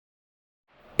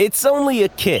It's only a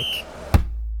kick,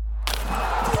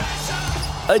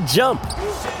 a jump,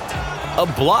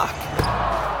 a block.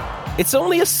 It's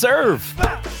only a serve.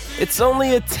 It's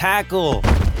only a tackle,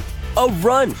 a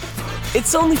run.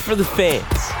 It's only for the fans.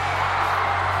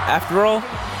 After all,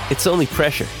 it's only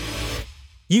pressure.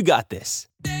 You got this.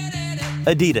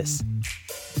 Adidas.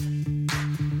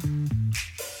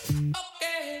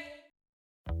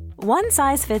 One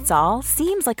size fits all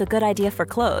seems like a good idea for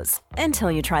clothes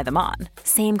until you try them on.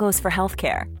 Same goes for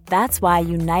healthcare. That's why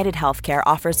United Healthcare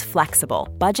offers flexible,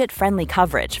 budget-friendly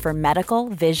coverage for medical,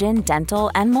 vision,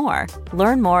 dental, and more.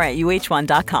 Learn more at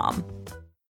uh1.com.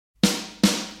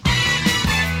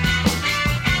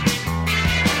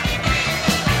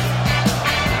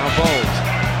 Now Bold.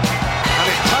 And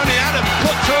it's Tony Adams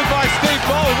put through by Steve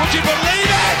Bold. Would you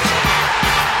believe it?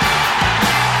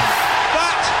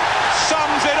 That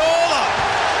sums it all up.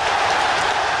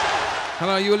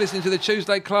 Hello, you're listening to the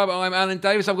Tuesday Club. I'm Alan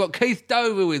Davis. I've got Keith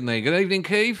Dover with me. Good evening,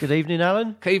 Keith. Good evening,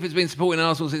 Alan. Keith has been supporting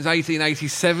Arsenal since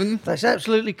 1887. That's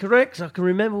absolutely correct. I can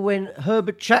remember when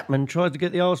Herbert Chapman tried to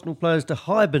get the Arsenal players to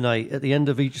hibernate at the end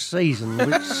of each season,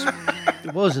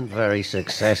 which wasn't very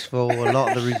successful. A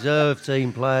lot of the reserve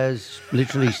team players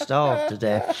literally starved to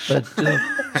death.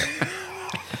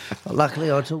 But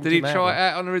luckily, I talked Did him he try out. it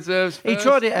out on the reserves first? He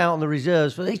tried it out on the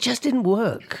reserves, but it just didn't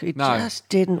work. It No. just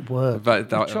didn't work.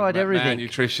 But He tried everything.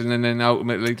 Nutrition and then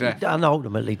ultimately death. And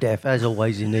ultimately death, as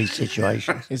always in these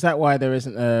situations. Is that why there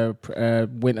isn't a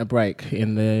winter break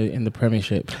in the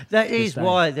Premiership? That is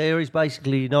why there is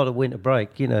basically not a winter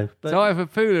break, you know. But Diver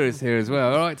Pula is here as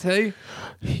well. All right, T?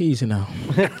 Easy now.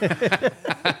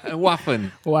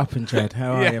 Waffen. What happened, Jed?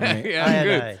 How are you, mate? Yeah, I'm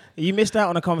good. Hey. You missed out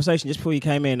on a conversation just before you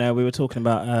came in. We were talking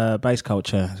about Base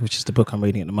Culture, which is the book I'm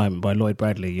reading at the moment by Lloyd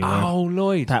Bradley. Oh,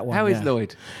 Lloyd. That one, How is yeah.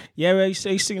 Lloyd? Yeah,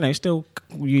 he's still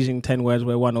using 10 words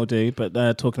where one will do, but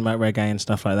talking about reggae and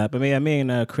stuff like that. But me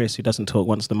and Chris, who doesn't talk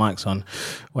once the mic's on,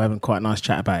 we're having quite a nice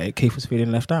chat about it. Keith was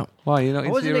feeling left out. Why, you're not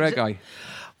into wasn't your exa- reggae?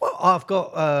 Well, I've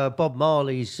got Bob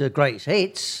Marley's greatest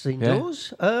hits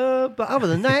indoors, but other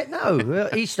than that, no.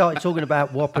 He started talking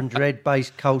about Wop and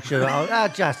Dread-based culture. I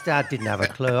didn't have a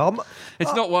clue.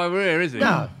 It's not why we're here, is it?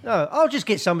 No. I'll just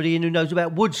get somebody in who knows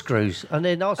about wood screws, and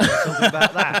then I'll start talking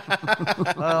about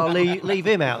that. I'll leave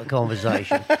him out of the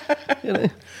conversation. You know?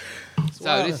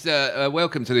 So this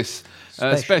welcome to this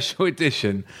special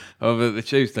edition of the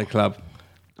Tuesday Club,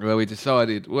 where we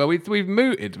decided, we've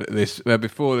mooted this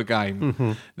before the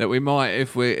game that we might,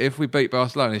 if we beat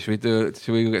Barcelona, should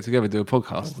we get together and do a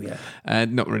podcast? Oh, yeah.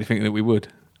 And not really thinking that we would.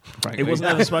 Frankly. It was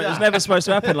never supposed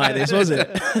to happen like this, was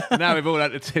it? Now we've all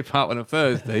had to tip up on a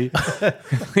Thursday,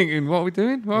 thinking, what are we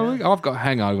doing? I've got a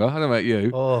hangover. I don't know about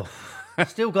you. Oh,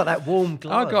 still got that warm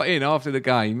glow. I got in after the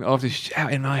game, after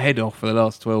shouting my head off for the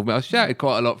last 12 minutes. I shouted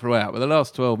quite a lot throughout, but the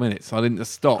last 12 minutes I didn't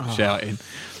just stop shouting.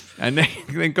 And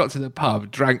then got to the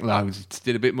pub, drank loads,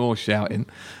 did a bit more shouting,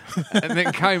 and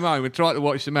then came home and tried to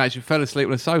watch the match and fell asleep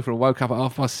on the sofa and woke up at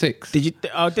 6:30. Did you?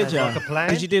 Oh, did you? like a plan.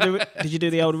 Did you do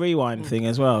the old rewind thing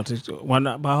as well? By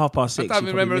 6:30. I don't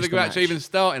remember the match even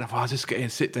starting. I thought, I'll just get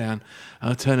in, sit down, and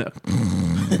I'll turn it.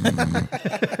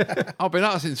 I've been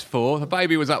up since 4. The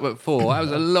baby was up at 4. That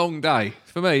was a long day.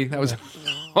 For me, that was a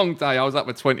long day. I was up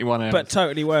for 21 hours. But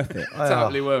totally worth it.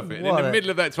 Totally worth it. And in the middle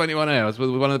of that 21 hours was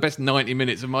one of the best 90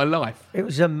 minutes of my life. It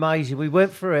was amazing. We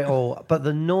went through it all, but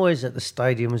the noise at the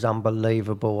stadium was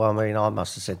unbelievable. I mean, I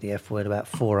must have said the F word about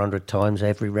 400 times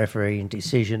every refereeing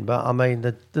decision, but I mean,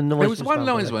 the noise There was one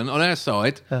unbelievable. linesman on our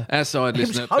side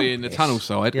listener being the hopeless. tunnel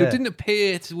side, Yeah. who didn't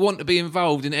appear to want to be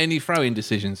involved in any throwing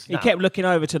decisions. He kept looking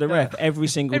over to the ref every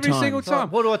single Every time. single time.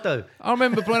 What do I do? I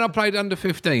remember when I played under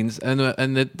 15s and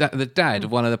the dad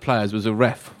of one of the players was a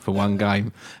ref for one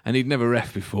game and he'd never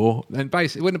ref before. And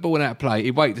basically, when the ball went out of play,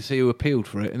 he'd wait to see who appealed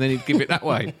for it and then he'd give it that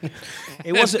way.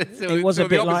 It was a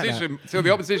bit like that. Till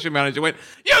the opposition manager went,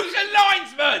 "Use a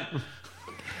linesman!"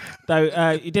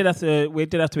 Though we did have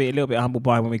to be a little bit humble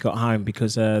by when we got home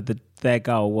because their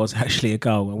goal was actually a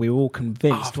goal and we were all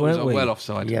convinced, I thought it weren't was we? well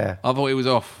offside. Yeah. I thought he was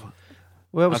off.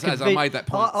 Well, I made that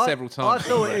point several times. I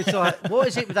thought it was like, what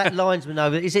is it with that linesman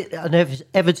over? Is it an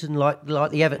Everton like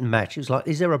the Everton match? It was like,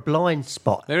 is there a blind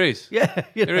spot? There is. Yeah,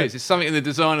 you There know. is. It's something in the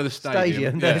design of the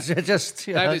stadium. Yeah. There's just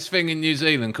They have this thing in New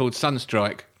Zealand called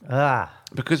sunstrike.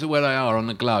 Because of where they are on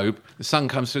the globe, the sun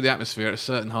comes through the atmosphere at a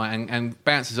certain height and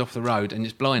bounces off the road and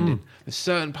it's blinding. There's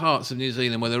certain parts of New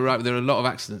Zealand where there are a lot of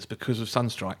accidents because of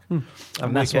sunstrike. And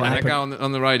that's what And they happened. go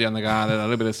on the radio and they go, there's a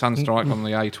little bit of sunstrike on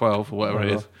the A12 or whatever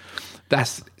it is.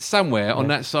 That's somewhere on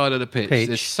that side of the pitch.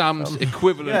 There's some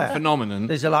equivalent phenomenon.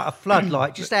 There's a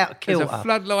floodlight just out of kilter. There's a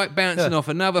floodlight bouncing off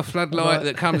another floodlight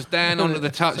that comes down onto the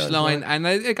touchline, and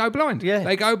they go blind. Yeah.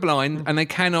 They go blind, and they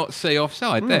cannot see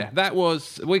offside. There, that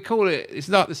was, we call it, it's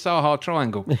like the Sahar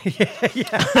Triangle.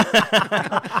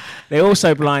 They're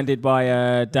also blinded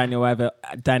by Danny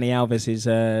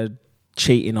Alves'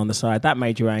 cheating on the side. That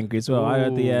made you angry as well. I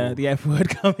heard the F word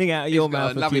coming out of your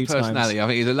mouth a few times. personality. I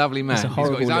think he's a lovely man. He's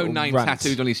got his own name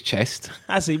tattooed on his chest.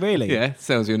 Has he really? Yeah,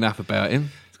 tells you enough about him.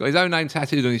 He's got his own name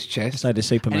tattooed on his chest. So does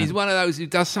Superman. And he's one of those who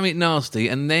does something nasty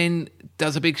and then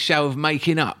does a big show of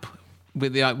making up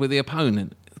with the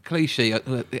opponent. Clichy,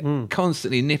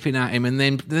 constantly nipping at him and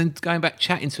then going back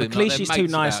chatting to him. Clichy's too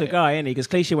nice a guy, isn't he? Because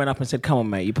Clichy went up and said, "Come on,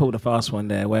 mate, you pulled a fast one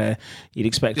there," where you'd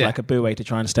expect like a Boué to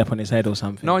try and step on his head or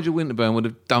something. Nigel Winterburn would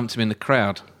have dumped him in the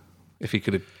crowd if he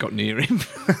could have got near him.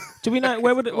 Do we know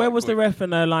where was the ref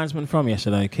and linesman from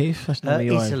yesterday, Keith?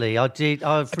 Italy. I did.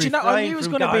 I knew it was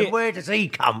going to be. Where does he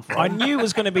come from? I knew it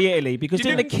was going to be Italy because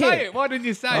you didn't say it. Why didn't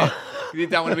you say it? You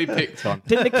don't want to be picked on.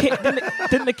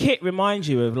 Didn't the kit remind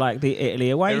you of like the Italy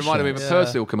away? It reminded me of a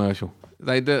Persil commercial.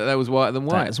 That was whiter than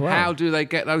white. Well. How do they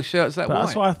get those shirts that white?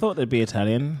 That's why I thought they'd be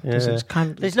Italian. It's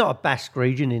There's not a Basque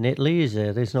region in Italy, is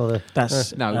there? There's not a. The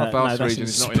Basque region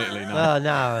is not in Italy. No.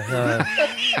 No.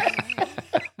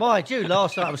 Mind you,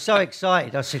 last night I was so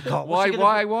excited. I said, God, why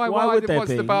would there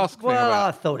be? The Basque thing Well, about?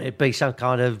 I thought it'd be some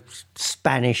kind of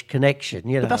Spanish connection,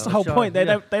 you know. But that's the whole point. They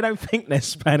don't think they're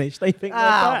Spanish. They think they're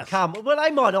Basque. Come on. Well, they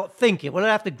might not think it. Well,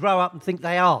 they have to grow up and think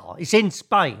they are. It's in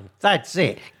Spain. That's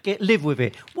it. Live with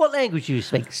it. What language do you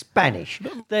speak? Spanish.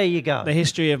 There you go. The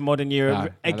history of modern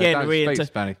Europe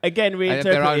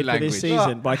reinterpreted for this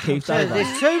season by Keith Dover.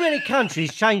 There's too many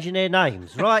countries changing their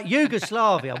names, right?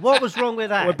 Yugoslavia. What was wrong with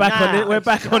that? We're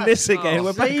back on this again.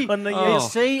 We're back on the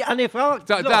See, and if I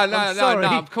no,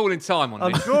 I'm calling time on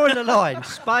I'm this. drawing the line.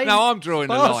 Spain. No, I'm drawing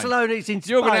the line. Barcelona's in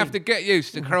Spain. You're going to have to get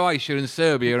used to Croatia and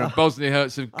Serbia and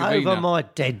Bosnia-Herzegovina. Over my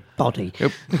dead body.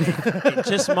 It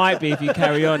just might be if you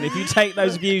carry on. If you take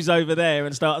those views over there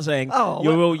and start saying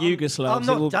you're all Yugoslavs,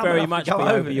 it will very much be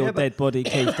over your dead body,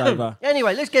 Keith Dover.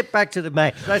 Anyway, let's get back to the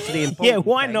match. That's the important Yeah,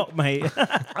 why thing. not, mate?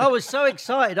 I was so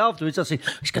excited afterwards. I said,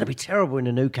 it's going to be terrible in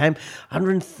the new camp.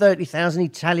 130,000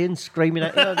 Italians screaming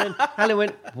at you. And then Helen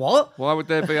went, what? Why would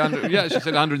there be... she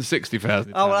said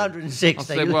 160,000. Oh, 160. I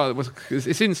said, well,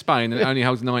 it's in Spain and it only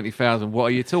holds 90,000. What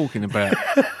are you talking about?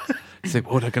 I said,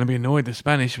 well, they're going to be annoyed, the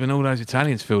Spanish, when all those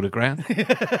Italians fill the ground.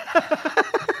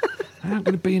 There aren't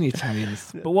going to be any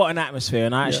Italians. But what an atmosphere,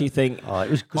 and I actually think... it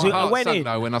was My heart sunk,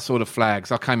 though, when I saw the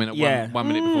flags. I came in at 1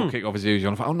 minute before kick-off as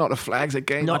usual. I thought, not the flags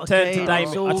again. I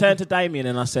turned to Damien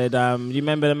and I said, you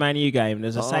remember the Man U game?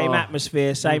 There's the same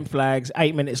atmosphere, same flags.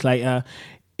 8 minutes later,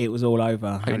 it was all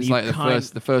over. 8 minutes later,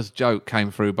 the first joke came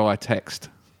through by text.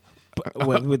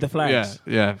 With the flags?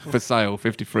 Yeah. For sale,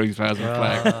 53,000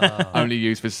 flags. Only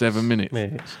used for 7 minutes.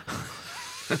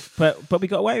 But we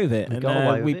got away with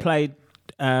it. We played...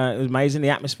 it was amazing. The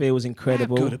atmosphere was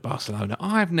incredible. How good at Barcelona.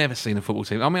 I've never seen a football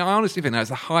team. I mean, I honestly think that's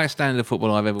the highest standard of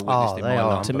football I've ever witnessed in my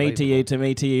life. To me, to you.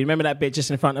 Remember that bit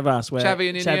just in front of us where Xavi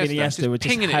and Iniesta were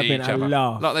just having a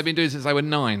laugh. Like they've been doing since they were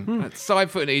 9.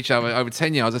 Side-footing at each other over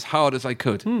 10 yards as hard as they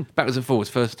could. Backwards and forwards,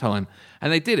 first time.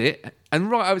 And they did it. And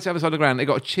right over to the other side of the ground, they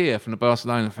got a cheer from the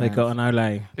Barcelona fans. They got an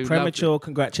Ole. Premature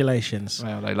congratulations.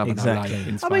 Well, they love exactly. an Ole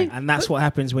in Spain. And that's what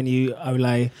happens when you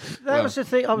Ole. That was the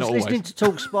thing. I was listening to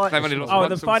Talk Spike.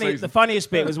 The funniest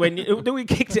bit was when we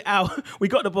kicked it out. We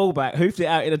got the ball back, hoofed it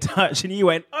out in a touch, and you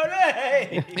went, Ole!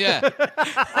 Yeah.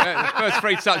 The first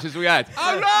 3 touches we had.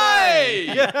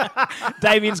 Ole!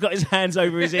 Damien's got his hands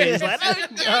over his ears. Like,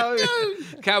 no.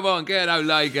 Come on, get an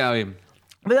Ole going.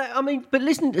 But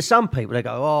listening to some people, they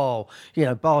go,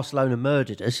 Barcelona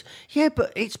murdered us. Yeah,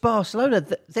 but it's Barcelona.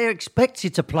 They're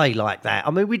expected to play like that.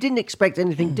 I mean, we didn't expect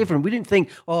anything different. We didn't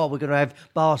think, we're going to have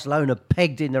Barcelona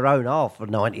pegged in their own half for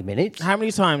 90 minutes. How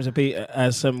many times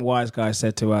have some wise guy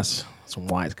said to us,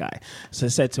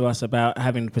 said to us about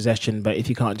having possession, but if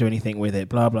you can't do anything with it,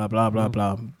 blah, blah, blah, blah,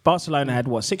 blah. Barcelona had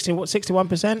 61%?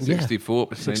 64%,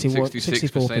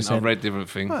 66%. I've read different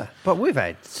things. Well, but we've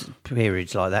had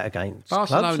periods like that against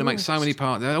Barcelona makes so many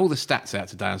passes. All the stats out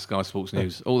today on Sky Sports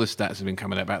News, all the stats have been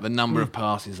coming out about the number of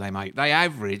passes they make. They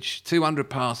average 200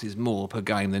 passes more per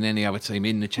game than any other team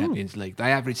in the Champions League.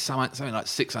 They average something like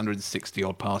 660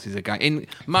 odd passes a game. In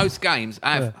most games,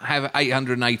 have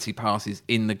 880 passes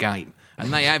in the game.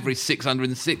 and they average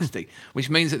 660, which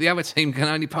means that the other team can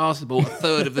only pass the ball a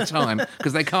third of the time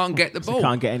because they can't get the ball.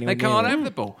 can't get anywhere They can't near it. have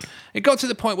the ball. It got to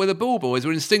the point where the ball boys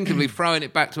were instinctively throwing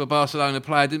it back to a Barcelona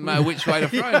player, didn't matter which way the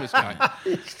throw was going.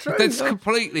 It's true. That's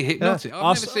completely hypnotic. I've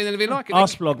never seen anything like it.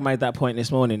 Arsblog made that point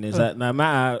this morning, is that no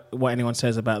matter what anyone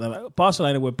says about them,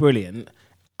 Barcelona were brilliant,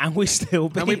 and we still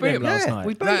beat them last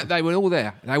night. They were all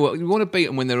there. You want to beat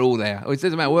them when they're all there. It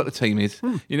doesn't matter what the team is.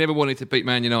 You never wanted to beat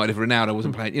Man United if Ronaldo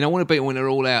wasn't playing. You don't want to beat them when they're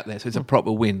all out there, so it's a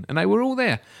proper win. And they were all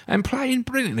there and playing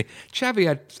brilliantly.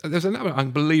 Xavi there's another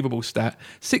unbelievable stat,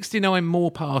 69 more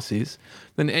passes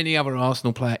than any other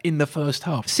Arsenal player in the first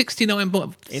half. 69 more.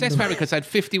 Cesc Fabregas had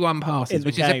 51 passes,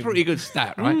 which is a pretty good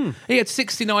stat, right? He had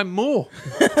 69 more.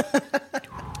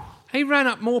 He ran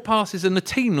up more passes than the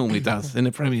team normally does in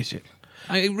the Premiership.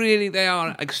 I mean, they are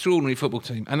an extraordinary football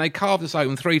team, and they carved us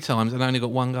open 3 times and only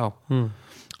got 1 goal.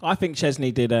 I think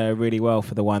Chesney did really well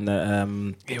for the one that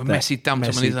Messi dumped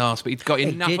him on his arse, but he'd got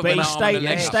enough of But an arm and a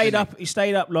leg. he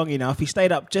stayed up long enough. He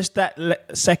stayed up just that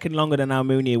second longer than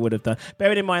Almunia would have done.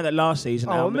 Bearing in mind that last season,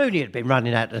 Almunia had been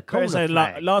running out the corner. So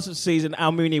last season,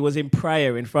 Almunia was in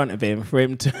prayer in front of him for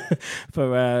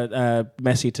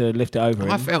Messi to lift it over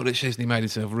him. I felt that Chesney made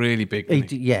himself really big.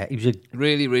 He was a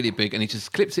Really, really big, and he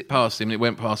just clipped it past him and it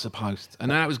went past the post. And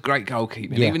that was great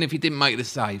goalkeeping. Yeah. Even if he didn't make the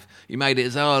save, he made it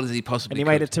as hard as he possibly And he could.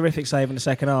 made a terrific save in the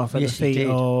second half at Yes, the he feet did.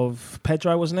 of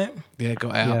Pedro, wasn't it? Yeah,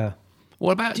 got out. Yeah.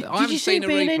 What about? Did I you haven't see seen him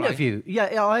a being replay. interviewed?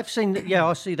 Yeah, I've seen. Yeah,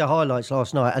 I see the highlights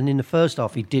last night, and in the first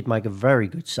half, he did make a very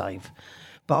good save.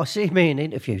 But I see him being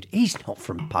interviewed. He's not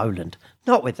from Poland,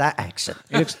 not with that accent.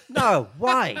 No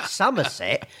way,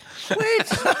 Somerset.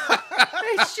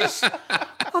 It's just.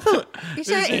 I thought, is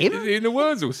that him? Is he in the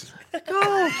Wurzels?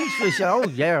 Oh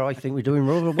yeah, I think we're doing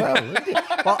rather well.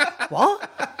 What?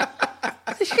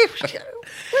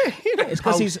 It's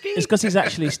because he's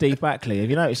actually Steve Backley. Have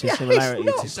you noticed his Yeah, similarity it's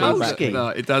not to Steve Polski. Backley? No,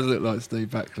 it does look like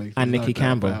Steve Backley. And There's Nicky no doubt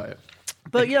Campbell. about it.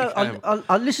 But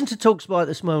I listened to TalkSport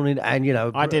this morning, and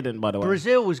I didn't, by the way.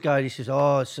 Brazil was going. He says,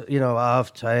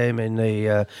 half time in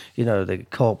the the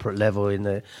corporate level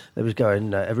there was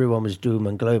going. Everyone was doom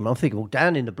and gloom. I'm thinking, well,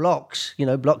 down in the blocks,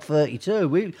 block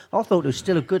 32. I thought there was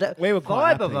still a good We were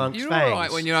quite vibe happy. amongst You're fans. all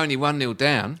right when you're only 1-0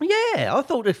 down. Yeah, I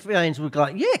thought the fans were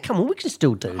like, yeah, come on, we can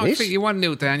still do I this. think you're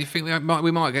 1-0 down. You think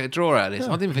we might get a draw out of this.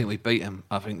 I didn't think we beat them.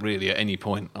 I think really at any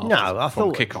point. No, I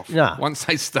from thought- kickoff. no. Once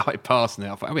they started passing it,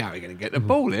 I thought, how are we going to get the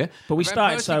ball here? But we Van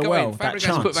started Persie so got well, in. that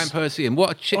Fabregas put Van chance. Persie in.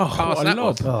 What a chip pass what a that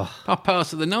lob. was! Our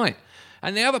pass of the night.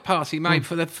 And the other pass he made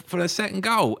for the second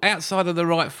goal, outside of the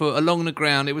right foot, along the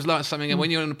ground, it was like something.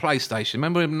 When you're on the PlayStation,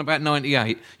 remember in about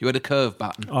 '98, you had a curve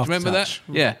button. Do you remember that?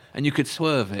 After-touch. Yeah, and you could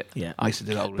swerve it. Yeah. I used to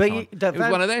do that all the But time. you- that It was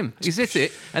Van- one of them. He's hit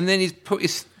it, and then he's put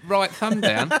his right thumb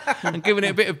down and given it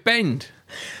a bit of bend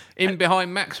in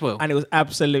behind Maxwell. And it was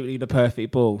absolutely the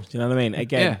perfect ball. Do you know what I mean?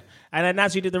 Again. Yeah. And then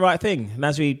Nasri did the right thing.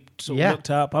 Nasri sort of looked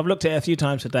up. I've looked at it a few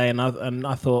times today, and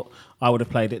I thought I would have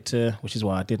played it to, which is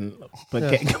why I didn't, but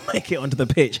make it onto the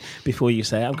pitch before you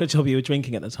say it. I'm good job you were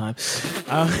drinking at the time,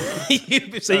 so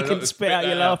you can spit out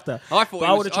your laughter. I thought but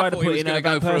I would have tried to put he in was a going to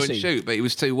Van go through and Persie. shoot, but he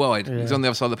was too wide. He was on the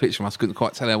other side of the pitch from us. Couldn't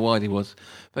quite tell how wide he was.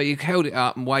 But he held it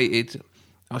up and waited.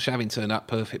 Arshavin turned up,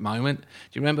 perfect moment. Do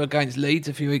you remember against Leeds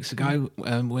a few weeks ago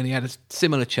when he had a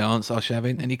similar chance,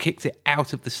 Arshavin, and he kicked it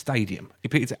out of the stadium? He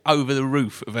picked it over the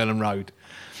roof of Ellen Road.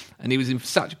 And he was in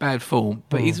such bad form,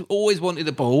 but he's always wanted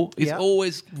the ball. He's Yeah.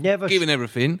 always Never- given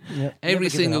everything. Yeah, Every never given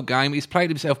single up. game, he's played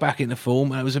himself back into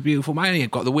form, and it was a beautiful man. He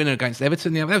got the winner against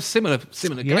Everton. That was a similar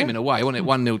Yeah. game in a way, wasn't it?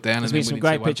 1-0 down. There's and been then some winning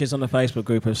great 2-1. pictures on the Facebook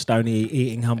group of Stoney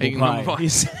eating humble Eating pie. humble pie. You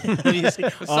see Someone did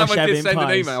Arshavin send an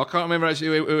pies. email. I can't remember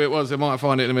actually who it was. I might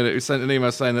find it in a minute. Who sent an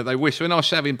email saying that they wish when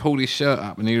Arshavin pulled his shirt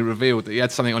up and he revealed that he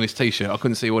had something on his t-shirt. I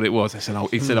couldn't see what it was. He said,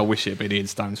 "I wish it had been Ian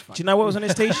Stone's face." Do you know what was on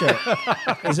his t-shirt?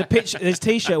 There's a picture. His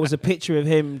t-shirt was a picture of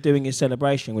him doing his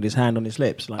celebration with his hand on his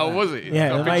lips. Like Oh, that. was it? Yeah,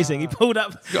 Got a amazing. He pulled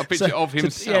up. got a picture of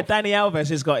himself. yeah, Danny Alves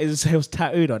has got his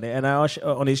tattooed on it, and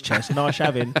on his chest, and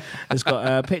Arshavin has got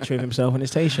a picture of himself on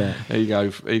his t-shirt. There you go.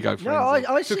 Friends. No, I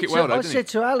took said, it well, though, I didn't said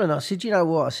to Alan, I said, you know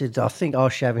what? I said, I think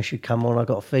Arshavin should come on. I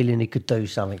got a feeling he could do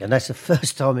something, and that's the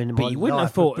first time in my But you wouldn't life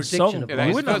have thought a prediction song- of Yeah, mine. You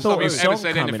it's wouldn't the have first time thought a you've ever song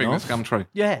said coming anything that's off. come true.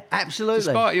 Yeah, absolutely.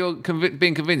 Despite your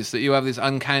being convinced that you have this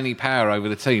uncanny power over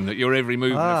the team, that your every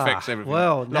movement affects everything.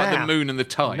 well, like now- the moon and the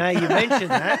tide. Now you mentioned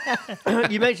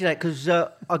that. You mentioned that because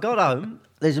I got home.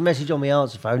 There's a message on my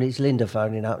answer phone. It's Linda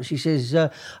phoning up. She says,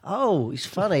 "Oh, it's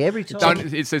funny every time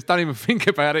It says, don't even think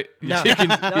about it. No.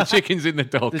 Your chicken's in the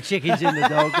dog. the chicken's in the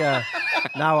dog."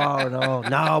 No R&R.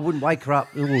 No, I wouldn't wake her up.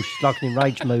 Oh, she's like an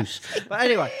enraged moose. But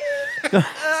anyway.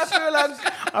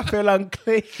 I feel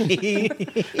unclean.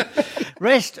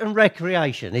 Rest and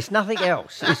recreation. It's nothing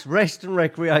else. It's rest and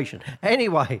recreation.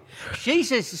 Anyway, she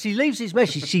says, she leaves this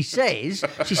message. She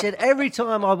said, every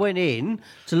time I went in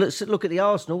to look at the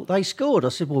Arsenal, they scored. I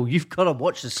said, well, you've got to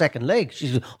watch the second leg. She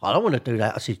said, I don't want to do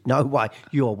that. I said, no way.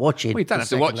 You're watching. Well, you don't have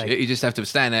to watch it. You just have to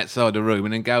stand outside the room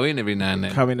and then go in every now and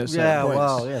then. Come in at certain points.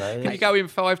 Well, you know. Can you go in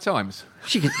 5 times?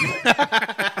 She could...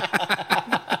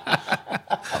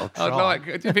 I'd like.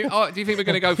 Do you think we're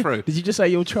going to go through? Did you just say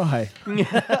you'll try?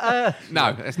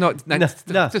 No, it's not. No.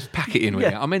 Just pack it in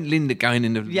with you. I meant Linda going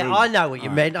in the room. Yeah, I know what you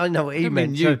meant. I know what he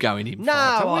meant. You going in.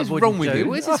 No, what's wrong with you?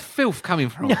 Where's this filth coming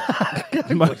from? Do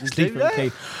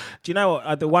you know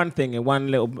what? The one thing in one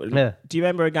little. Yeah. Do you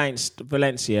remember against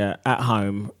Valencia at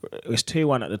home? It was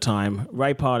 2-1 at the time.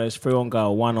 Ray Parler's threw on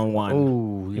goal, 1-on-1.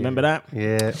 Oh, you remember that?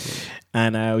 Yeah.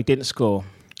 And we didn't score.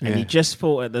 And you just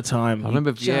thought at the time. I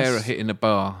remember Vieira hitting the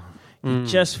bar. You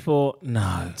just thought,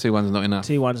 no. 2-1's not enough.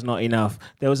 2-1's not enough.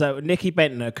 There was Nicky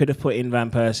Bentner could have put in Van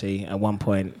Persie at one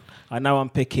point. I know I'm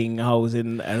picking holes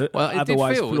in well, it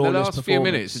otherwise did feel, flawless the last few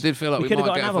minutes, it did feel like we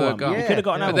might get a third goal. We could have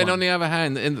got another But then one. on the other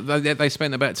hand, they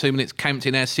spent about 2 minutes camped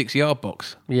in our 6-yard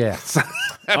box. Yeah.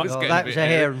 That was a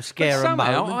hair and scare and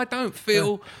somehow moment. I don't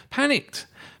feel panicked.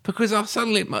 Because I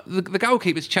suddenly, the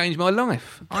goalkeeper's changed my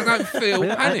life. I don't feel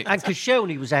panicked. And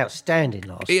Koscielny was outstanding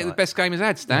last He had the night. best game he's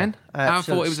had, Stan. I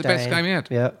thought it was the best game he had.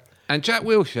 Yeah. And Jack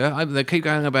Wilshere, they keep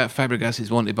going about Fabregas is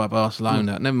wanted by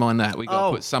Barcelona. Never mind that. We've got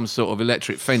to put some sort of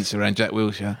electric fence around Jack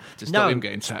Wilshere to stop him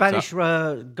getting tapped Spanish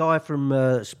up. guy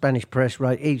from Spanish press,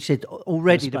 right? He said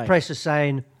already the press are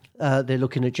saying they're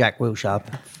looking at Jack Wilshere.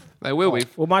 They will be.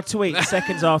 Well, my tweet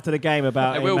seconds after the game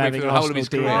about They him will be having for the whole of his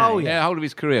Arsenal career. DNA. Oh, Yeah, the whole of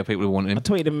his career, people will want him. I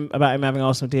tweeted him about him having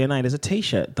Arsenal DNA. There's a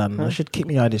T-shirt done. I should keep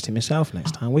my ideas to myself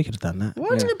next time. We could have done that. Why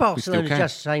doesn't Barcelona can.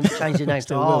 just change the name to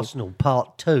Still will. Arsenal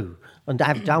Part 2 and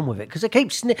have done with it? Because they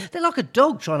keep they're like a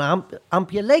dog trying to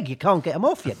hump your leg. You can't get them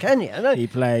off you, can you? He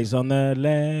plays on the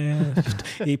left.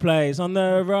 He plays on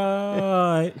the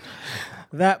right.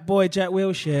 That boy Jack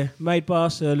Wilshere made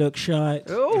Barca look shite.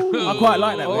 I quite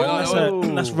like that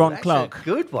one. That's Ron Clark. A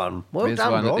good one. Well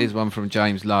done, Ron. Here's one from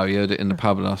James Lowe. He heard it in the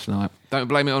pub last night. Don't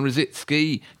blame it on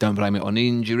Rosicky. Don't blame it on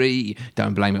injury.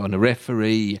 Don't blame it on the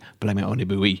referee. Blame it on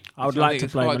Ibui. I would like to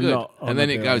blame a lot on And then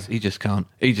Ibui. it goes, he just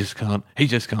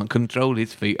can't control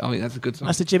his feet. I think that's a good song.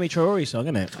 That's the Jimmy Traore song,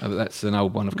 isn't it? That's an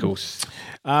old one, of course.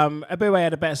 Ibui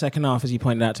had a better second half, as you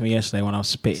pointed out to me yesterday when I was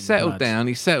spitting.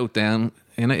 He settled down.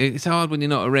 You know, it's hard when you're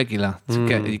not a regular to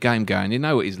get your game going. You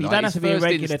know what he's like. You don't have His to be a first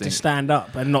regular to instinct. stand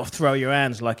up and not throw your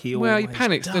hands like he always Well, he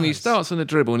panics does. and he starts on the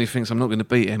dribble and he thinks, I'm not going to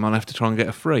beat him. I'll have to try and get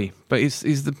a free. But he's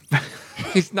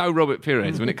he's no Robert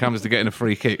Pires when it comes to getting a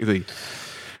free kick, is he?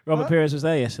 Robert Pires was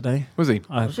there yesterday. Was he?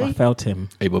 I felt him.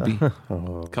 He will be.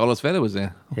 Carlos Vela was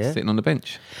there, Yeah. sitting on the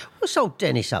bench. What's old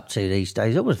Dennis up to these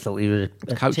days? I would have thought he was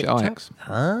a Coach at tip-top. Ajax.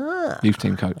 Youth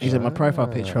team coach. He's in my profile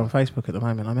picture on Facebook at the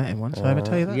moment. I met him once. Did I ever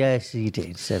tell you that? Yes, he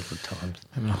did several times.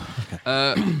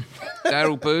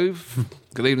 Daryl Booth.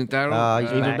 Good evening, Daryl. He's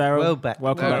Evening, back. Darryl. Well back.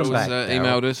 Welcome Daryl back. has Daryl.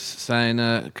 emailed us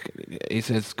saying, he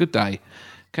says, good day.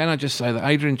 Can I just say that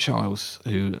Adrian Chiles,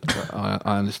 who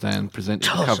I understand presented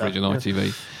the coverage on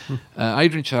ITV,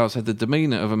 Adrian Chiles had the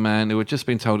demeanour of a man who had just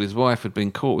been told his wife had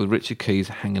been caught with Richard Keys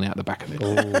hanging out the back of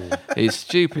it. His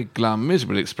stupid, glum,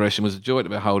 miserable expression was a joy to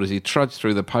behold as he trudged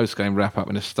through the post-game wrap-up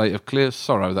in a state of clear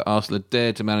sorrow that Arsenal had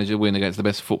dared to manage a win against the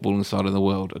best footballing side in the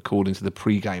world, according to the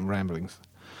pre-game ramblings.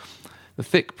 The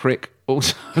thick prick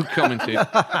also commented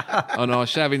on our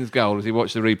Shavin's goal as he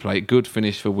watched the replay. Good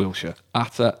finish for Wilshere.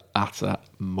 Utter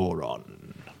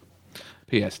moron.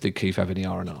 P.S. Did Keith have any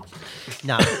R&R?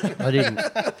 No, I didn't.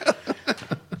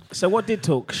 So what did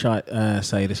Talk Shite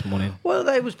say this morning? Well,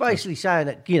 they was basically saying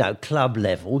at, club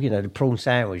level, the Prawn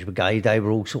Sandwich Brigade, they were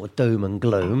all sort of doom and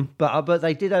gloom. But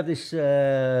they did have this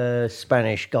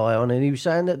Spanish guy on, and he was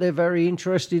saying that they're very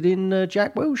interested in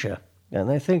Jack Wilshere. And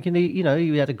they're thinking, he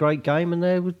had a great game, and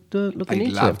they would looking They'd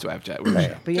into love him. to have Jack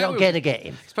Wilshere. But you're not going to get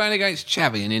him. He's playing against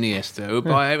Xavi and Iniesta, who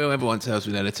by everyone tells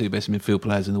me they're the two best midfield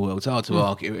players in the world. It's hard to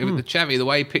argue. Xavi, the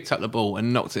way he picked up the ball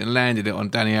and knocked it and landed it on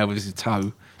Danny Alves'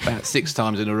 toe about 6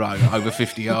 times in a row, over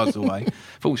 50 yards away.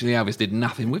 Fortunately, Alves did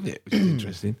nothing with it, which is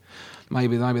interesting.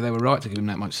 Maybe they were right to give him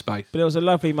that much space. But it was a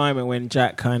lovely moment when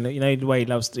Jack kind of, the way he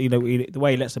loves, the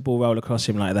way he lets the ball roll across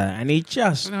him like that, and he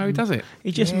just, No, he does it.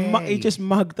 he just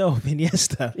mugged off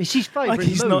Iniesta. It's his favourite like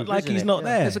he's move, not, isn't he's it? not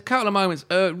there. There's a couple of moments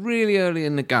really early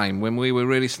in the game when we were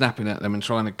really snapping at them and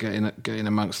trying to get in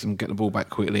amongst them, get the ball back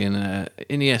quickly. And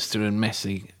Iniesta and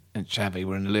Messi and Xavi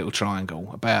were in a little triangle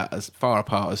about as far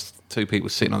apart as two people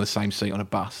sitting on the same seat on a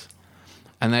bus.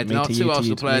 And they had Me to two you, to Arsenal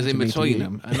you, to players me, in to me, to between you.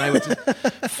 them. And they were just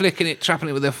flicking it, trapping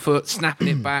it with their foot, snapping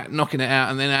it back, knocking it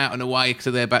out, and then out and away to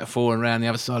their back four and round the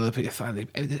other side of the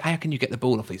pitch. How can you get the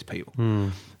ball off these people?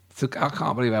 So I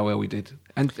can't believe how well we did.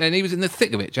 And he was in the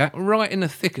thick of it, Jack, right in the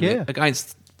thick of it,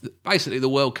 against basically the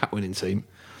World Cup winning team.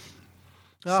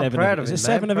 Oh, I'm Seven proud of of him. him, Is it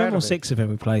seven man, of them proud or of him. 6 of them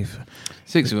we play for?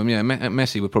 6 of them, yeah.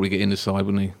 Messi would probably get in the side,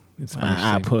 wouldn't he?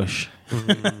 Push. If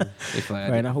they had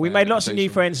Fair it. enough. We made lots of new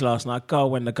friends last night. God,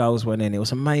 when the goals went in, it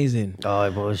was amazing. Oh,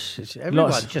 it was.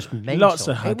 Everyone Lots- just mental. lots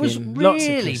of It was hugging, lots of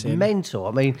really kissing. mental.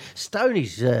 I mean,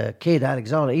 Stoney's kid,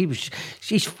 Alexander,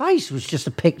 his face was just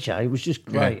a picture. It was just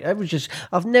great. Yeah. It was just.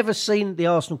 I've never seen the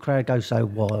Arsenal crowd go so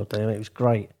wild. It was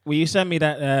great. Will you send me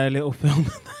that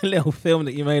little film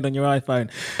that you made on your iPhone?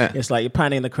 It's like you're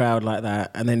panning the crowd like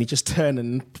that, and then you just turn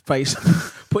and face,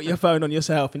 put your phone on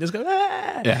yourself, and just go.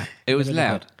 Ah! Yeah, it was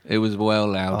loud. It was well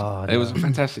loud. Oh, it was a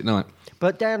fantastic night.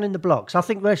 But down in the blocks, I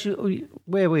think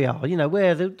where we are,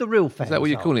 where the real fans. Is that what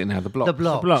you are. call it now? The blocks? The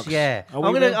blocks, blocks. yeah. Are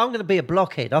I'm we gonna be a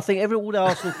blockhead. I think all the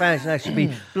Arsenal fans should actually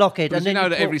be blockhead. Because and you know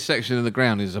that put- every section of the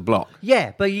ground is a block.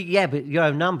 Yeah, but your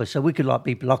own number. So we could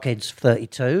be blockheads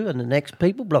 32, and the next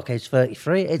people blockheads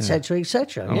 33, etc.,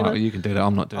 etc. All right, well, you can do that.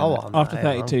 I'm not doing Oh, that. I'm After not,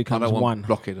 32 I comes don't want one.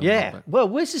 blockade on my Yeah. back. Well,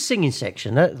 where's the singing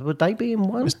section? Would they be in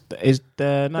one? No,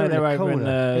 They're in they're the over corner.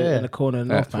 in the corner.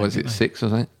 North Bank, Was it aren't 6 or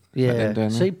something? Yeah. Down there?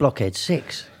 See, blockhead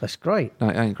 6. That's great. No,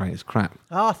 it ain't great. It's crap.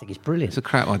 Oh, I think it's brilliant. It's a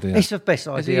crap idea. It's the best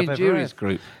It's idea I've Ian ever Jury's heard.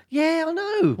 group. Yeah, I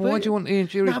know. Well, why do you want Ian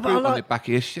Jury's No, but group I on the back of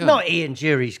your shirt? Not Ian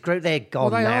Jury's group. They're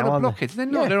gone Well, they now. are the aren't blockheads. They're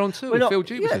not. Yeah. They're on tour We're with not- Phil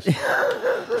Jupitus.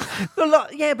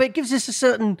 Yeah, but it gives us a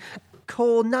certain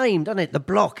core name, doesn't it? The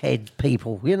blockhead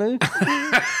people,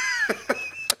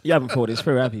 You haven't thought this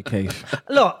through, have you, Keith?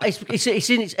 Look, it's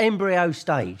in its embryo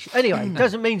stage. Anyway, it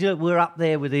doesn't mean that we're up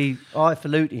there with the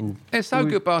highfalutin. It's so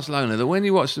good, Barcelona, that when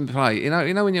you watch them play, you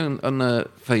know when you're on the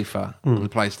FIFA, on the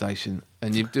PlayStation,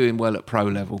 and you're doing well at pro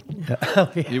level,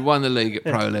 you won the league at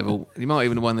pro level, you might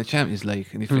even have won the Champions League,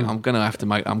 and you think, I'm going to have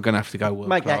to go world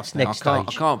Make that class now. next I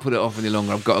stage. can't put it off any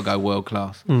longer. I've got to go world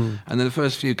class. And then the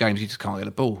first few games, you just can't get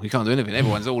a ball. You can't do anything.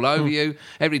 Everyone's all over you.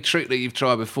 Every trick that you've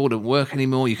tried before doesn't work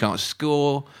anymore. You can't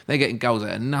score. They're getting goals out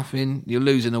of nothing. You're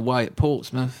losing away at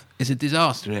Portsmouth. It's a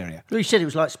disaster area. You said it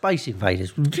was like Space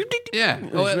Invaders. Yeah,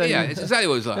 it's exactly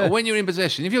what it's like. When you're in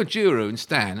possession, if you're Giroud and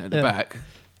Stan at the back,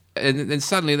 and then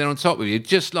suddenly they're on top of you,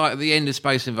 just like at the end of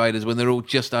Space Invaders when they're all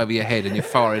just over your head and you're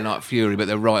firing like fury, but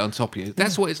they're right on top of you.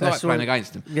 That's what it's like playing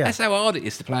against them. Yeah. That's how hard it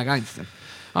is to play against them.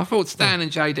 I thought Stan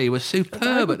and JD were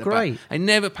superb were at the great. back. They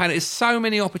never panicked. There's so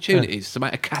many opportunities to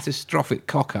make a catastrophic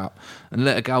cock up and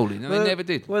let a goal in, and they never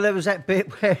did. Well, there was that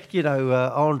bit where,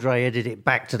 Andre headed it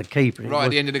back to the keeper. Right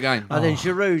at the end of the game. And then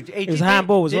Giroud... It was a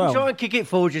handball as well. Didn't try and kick it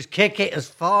forward, just kick it as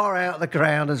far out of the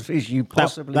ground as you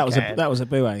possibly that was can. that was a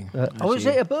booing. was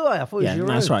it a Boué? I thought Yeah, it was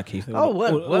Giroud. that's right, Keith. Oh,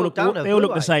 well done, They all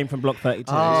look the Boué. same from Block 32.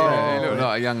 Yeah, he looked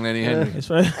like a young Lenny Henry. It's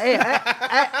very- Hey,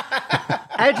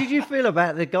 how did you feel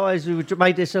about the guys who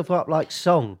made themselves up like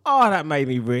Song? Oh, that made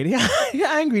me really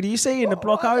angry. Do you see in the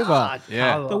block over?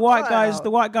 Yeah. The white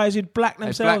guys who'd black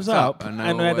themselves blacked up up and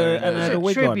and they had were a wearing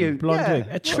wig tribute, on, blonde yeah. wig.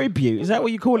 A tribute. Is that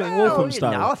what you call it in Walthamstow?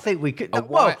 I think we could. A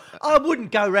Well, white- I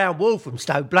wouldn't go round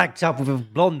Walthamstow blacked up with a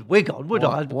blonde wig on, would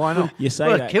I? Why not? You say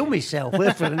Well, that. I'd kill myself.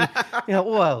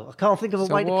 Well, I can't think of a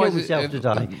way to why kill is myself it,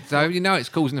 today. So you know it's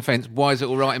causing offence. Why is it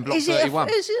all right in Block Is it, 31?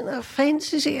 is it an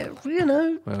offence? Is it,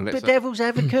 Well, let's- the devil's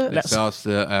advocate? Let's ask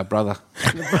our brother.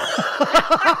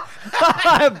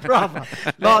 Brother.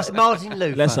 Martin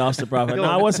Luther. Let's ask the brother. Go No, on.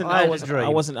 I wasn't. I I had a wasn't. dream.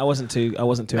 I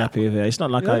wasn't too happy with it. It's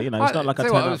not like it's not like I tell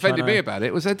you turn what up offended trying me to- about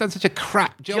it was they'd done such a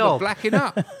crap job of blacking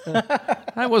up.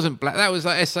 That wasn't black. That was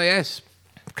like SAS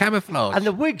camouflage. And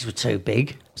the wigs were too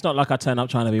big. It's not like I turn up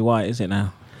trying to be white, is it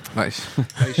now? they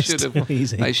should have. too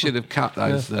easy. They should have cut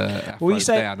those afros Well, you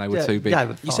say- down. They were too big.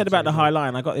 You said about the high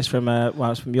line. I got this from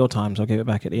it's from your times. I'll give it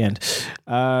back at the end.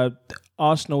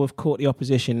 Arsenal have caught the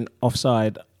opposition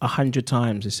offside 100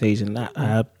 times this season.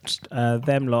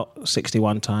 Them lot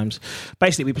 61 times.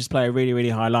 Basically, we just play a really, really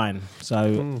high line.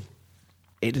 So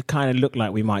it kind of looked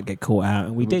like we might get caught out,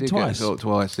 and we did twice. Get caught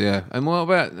twice, yeah. And what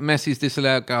about Messi's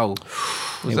disallowed goal?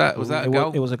 Was that a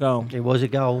goal? It was a goal. It was a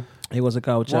goal. It was a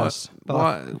goal, just.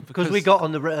 Why? Because we got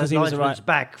on the he was linesman's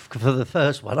back for the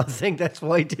first one. I think that's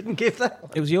why he didn't give that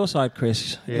one. It was your side,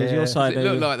 Chris. It was your side. It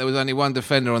looked like there was only one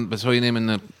defender between him and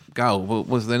the goal.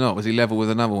 Was there not? Was he level with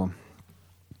another one?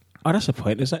 Oh, that's a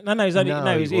point. Is that, no, he's only,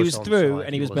 No, he he was was through, onside. and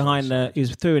he He was was behind onside. he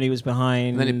was through, and he was behind.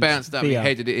 And then it bounced up and he Theo.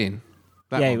 headed it in.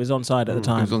 He was onside at the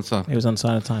time. He was onside. He was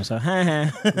onside at the time. So,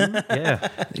 Yeah.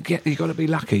 You got to be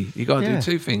lucky. You got to do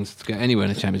two things to get anywhere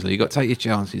in the Champions League. You got to take your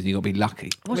chances. And you got to be lucky.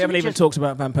 we haven't even talked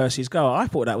about Van Persie's goal. I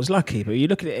thought that was lucky, but you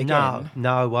look at it again.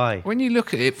 No way. When you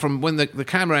look at it from when the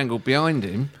camera angle behind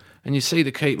him, and you see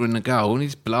the keeper in the goal, and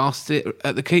he's blasted it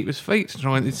at the keeper's feet to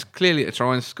try and it's clearly to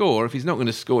try and score. If he's not going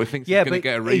to score, he thinks he's going to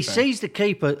get a rebound. He sees the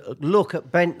keeper look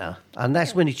at Bentner, and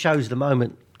that's when he chose the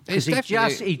moment. Because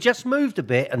he just moved a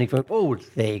bit, and he went forward.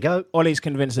 There you go. Ollie's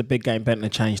convinced a big game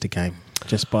Bentner changed the game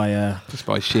just by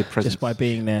sheer presence, just by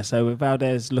being there. So with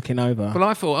Valdez looking over. Well,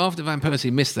 I thought after Van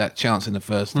Persie missed that chance in the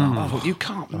first half, I thought you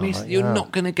can't miss. You're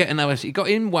not going to get another. He got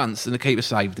in once, and the keeper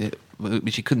saved it,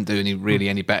 which he couldn't do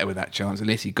any better with that chance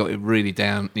unless he got it really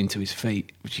down into his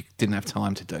feet, which he didn't have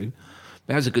time to do.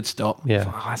 That was a good stop. Yeah.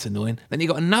 Thought, that's annoying. Then he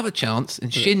got another chance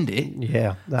and shinned it.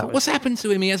 Yeah. What's happened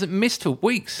to him? He hasn't missed for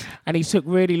weeks. And he took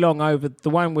really long over the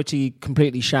one which he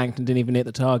completely shanked and didn't even hit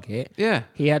the target. Yeah.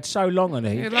 He had so long on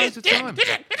it. Yeah, loads of time.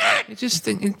 You're just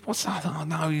thinking, what's that? Oh,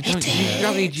 no, you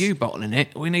don't need you bottling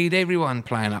it. We need everyone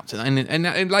playing up to that.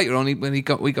 And later on, we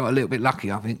got a little bit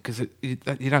lucky, I think, because you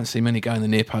don't see many go in the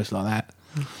near post like that.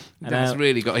 That's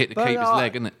really got to hit the keeper's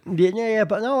leg, isn't it? Yeah,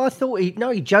 but no, I thought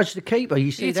he judged the keeper.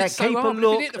 You see that keeper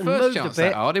look If and the first moved chance a bit.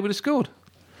 that hard, he would have scored.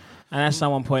 And as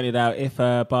someone pointed out, if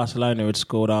Barcelona had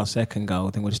scored our second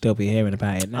goal, then we'd still be hearing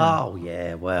about it now. Oh,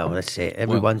 yeah, well, that's it.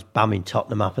 Everyone's bumming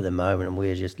Tottenham up at the moment, and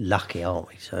we're just lucky, aren't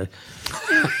we? So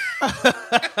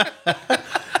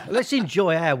let's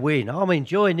enjoy our win. I'm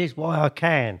enjoying this while I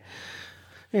can.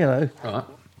 You know. All right.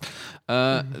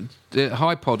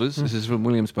 Hi Podders, this is from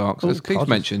William Sparks. As Keith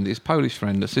mentioned, his Polish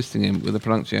friend assisting him with the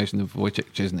pronunciation of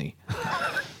Wojciech Szczesny.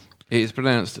 It is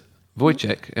pronounced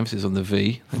Wojciech, emphasis on the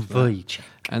V. Wojciech.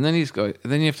 And then you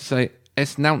have to say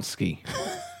Esnautsky.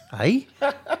 Hey?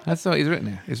 That's what he's written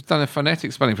here. He's done a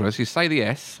phonetic spelling for us. You say the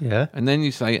S, and then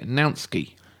you say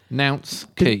Nautsky.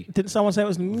 Nautsky. Didn't someone say it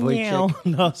was meow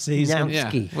last season?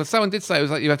 Nautsky. Yeah. Well, someone did say it was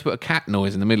like you have to put a cat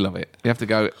noise in the middle of it. You have to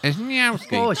go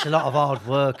Esnautsky. Oh, it's a lot of hard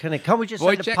work, isn't it? Can't we just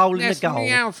say the pole in the goal?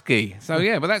 Esnautsky. So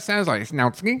yeah, but that sounds like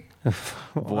Esnautsky.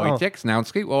 Wojciech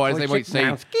Snautsky. Or as they might say,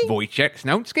 Wojciech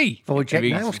Snautsky.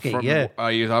 Wojciech Snautsky, yeah.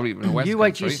 You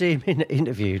wait till you see him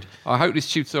interviewed. I hope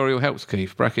this tutorial helps,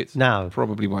 Keith. Brackets. No.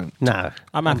 Probably won't. No.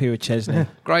 I'm happy with Chesney.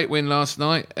 Great win last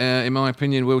night. In my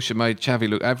opinion, Wilshere made Xavi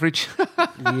look average.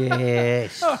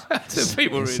 Yes. So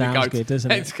people really Sounds go, good,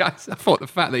 doesn't it? I thought the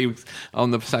fact that he was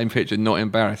on the same pitch and not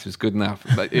embarrassed was good enough.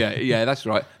 But yeah, that's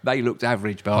right. They looked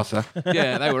average, Barca.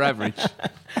 Yeah, they were average.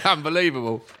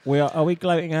 Unbelievable. Are we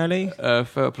gloating early?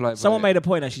 Fair play. Someone made a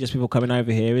point, actually, just people coming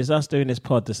over here. Is us doing this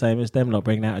pod the same as them lot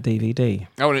bringing out a DVD?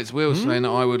 Oh, and it's Will saying that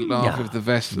I would laugh if the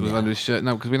vest was under his shirt.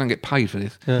 No, because we don't get paid for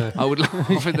this. I would laugh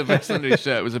if the vest under his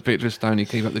shirt was a picture of Stoney.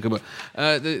 Keep up the good work.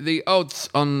 The odds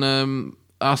on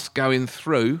us going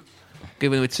through,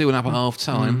 given we're 2-1 up at half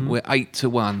time, we're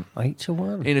 8-1.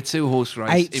 8-1. In a 2-horse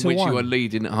race in which 8-1. you are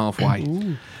leading at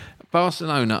halfway.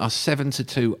 Barcelona are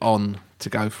 7-2 on to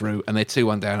go through, and they're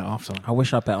 2-1 down at half time. I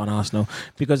wish I bet on Arsenal,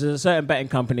 because there's a certain betting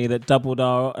company that doubled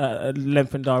our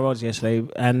lengthened our odds yesterday,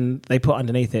 and they put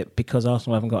underneath it because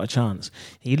Arsenal haven't got a chance.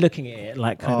 You're looking at it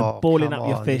like kind of balling up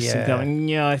your fists and going,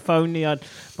 yeah, if only I'd.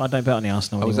 But I don't bet on the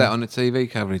Arsenal. Was that on the TV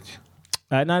coverage?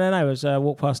 No. It was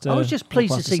walk past. I was just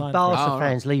pleased to see Barca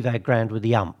fans leave our ground with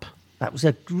the ump. That was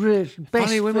a best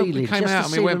Funny, when feeling. we came just out to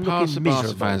and see we went them past the looking Barca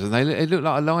miserable. fans, and it looked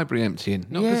like a library emptying.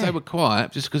 Not because they were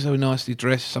quiet, just because they were nicely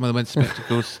dressed. Some of them had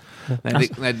spectacles. they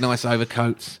had nice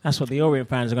overcoats. That's what the Orient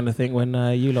fans are going to think when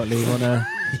you lot leave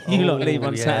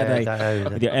on Saturday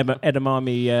with your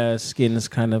edamame skins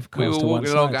kind of We were cast to one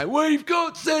walking along side. going, "We've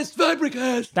got Cesc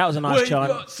Fabregas." That was a nice chant.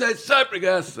 We've got Cesc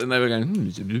Fabregas, and they were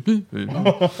going.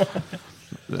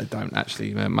 They don't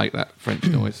actually make that French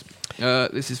noise.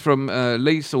 This is from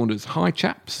Lee Saunders. Hi,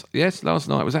 chaps. Yes, last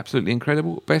night was absolutely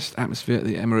incredible. Best atmosphere at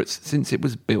the Emirates since it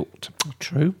was built.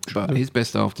 True. But his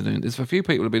best afternoon. There's a few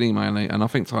people have been emailing, and I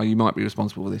think, Ty, you might be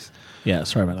responsible for this. Yeah,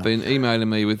 sorry about that. Been emailing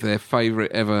me with their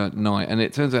favourite ever night, and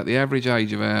it turns out the average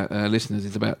age of our listeners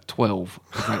is about 12.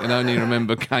 They can only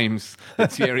remember games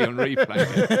that Thierry Henry played.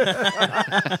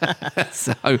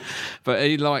 But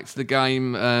he likes the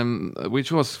game,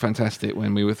 which was fantastic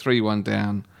when we were 3-1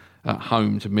 down at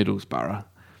home to Middlesbrough.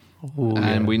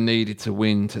 We needed to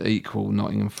win to equal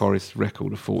Nottingham Forest's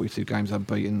record of 42 games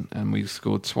unbeaten, and we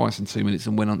scored twice in 2 minutes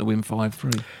and went on to win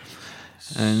 5-3.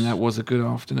 And that was a good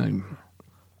afternoon.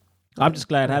 I'm just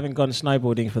glad, having gone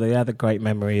snowboarding, for the other great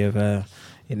memory of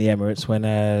in the Emirates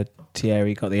when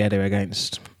Thierry got the header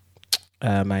against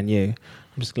Man U.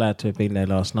 I'm just glad to have been there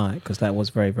last night because that was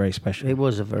very, very special. It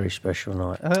was a very special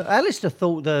night. Alistair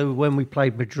thought, though, when we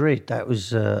played Madrid, that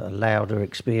was a louder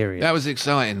experience. That was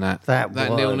exciting, that was.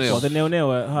 0-0. Well, the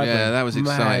 0-0 at Highbury. Yeah, that was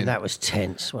exciting. Man, that was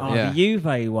tense. Wasn't The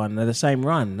Juve one, the same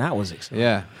run, that was exciting.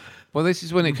 Yeah. Well, this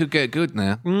is when it could get good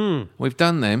now. We've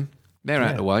done them. They're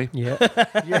out of the way. Yeah.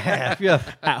 yeah.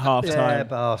 At half Yeah, time.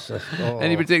 Barca. Oh.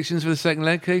 Any predictions for the second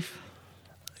leg, Keith?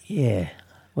 Yeah.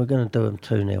 We're going to do them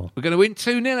 2-0. We're going to win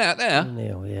 2-0 out there.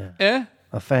 2-0, yeah. Yeah?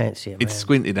 I fancy it, man. It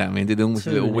squinted at me and did almost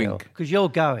a little wink. Because you're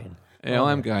going. Yeah,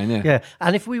 I'm going, yeah. Yeah,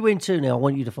 and if we win 2-0, I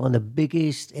want you to find the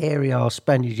biggest area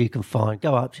Spaniards you can find.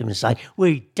 Go up to him and say,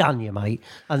 "We done you, mate,"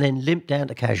 and then limp down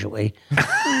to casualty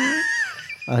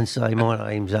and say, "My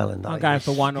name's Alan Davis." I'm going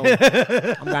for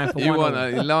 1-0. I'm going for 1-0. You want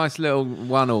a nice little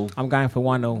 1-1. I'm going for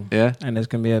 1-0. Yeah? And there's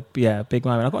going to be a big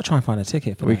moment. I've got to try and find a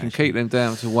ticket for We that, can actually. keep them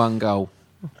down to 1 goal.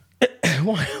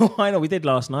 Why not? We did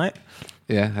last night.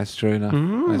 Yeah, that's true enough.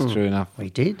 That's true enough. We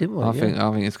did, didn't we? I think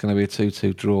it's going to be a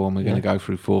 2-2 draw and we're going to go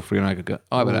through 4-3 on aggregate.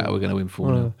 Either that or we're going to win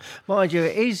 4-0. Mind you,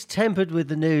 it is tempered with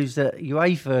the news that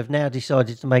UEFA have now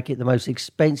decided to make it the most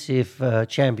expensive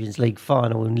Champions League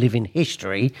final in living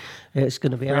history. It's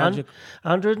going to be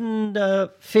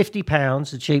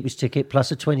 £150, the cheapest ticket,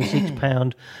 plus a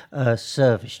 £26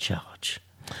 service charge.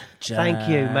 Thank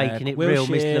you, making it real,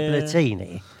 Mr.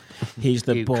 Platini. He's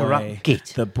the You boy, corrupt git.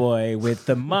 the boy with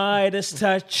the Midas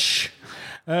touch,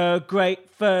 a great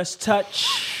first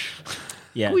touch.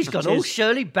 Yeah, Oh, he's got all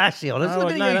Shirley Bassey on us. Look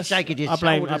at you that's- shaking your I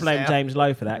blame shoulders now. James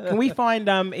Lowe for that. Can we find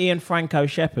Ian Franco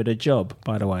Shepherd a job?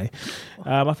 By the way,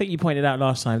 I think you pointed out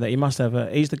last time that he must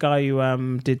have. He's the guy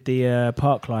who did the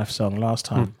Park Life song last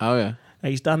time. Oh, yeah.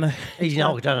 He's done. He's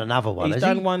not done another one, He's has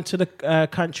done he? one to the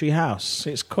Country House.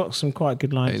 It's got some quite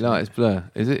good lines. He likes Blur.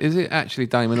 Is it actually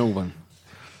Damon Albarn?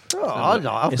 Oh, I've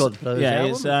got the blues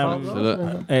yeah,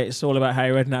 album. it's all about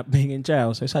Harry Redknapp being in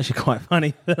jail, so it's actually quite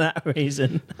funny for that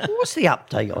reason. What's the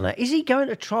update on that? Is he going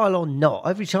to trial or not?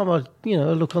 Every time I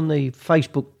look on the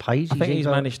Facebook page, I think he's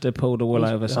managed to pull the wool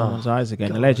over someone's eyes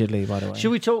again, allegedly, by the way.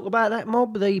 Should we talk about that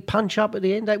mob, the punch up at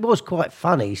the end? It was quite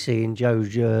funny seeing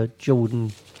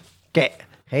Jordan get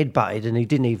headbutted and he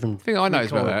didn't even. I think I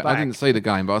noticed about recoil that. I back. didn't see the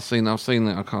game, but I've seen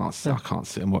that. I can't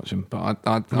sit and watch them. But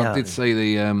I did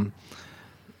see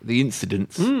the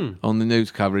incidents on the news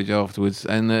coverage afterwards,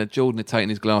 and Jordan had taken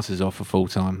his glasses off for full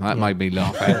time. That made me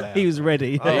laugh. He was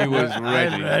ready. He was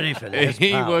ready. I'm ready for this,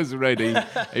 He pal. was ready.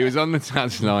 He was on the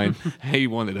touchline. He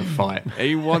wanted a fight.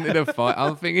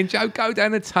 I'm thinking, Joe, go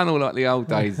down the tunnel like the old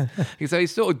days. So he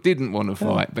sort of didn't want to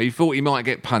fight, but he thought he might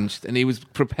get punched, and he was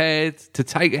prepared to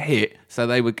take a hit so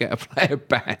they would get a player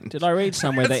banned. Did I read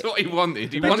somewhere That's that what he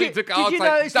wanted. He wanted to go. did I'll you say,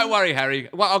 notice don't worry, Harry.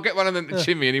 Well, I'll get one of them to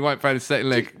chin me, and he won't play the second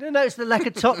leg. You notice the lack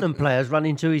of Tottenham players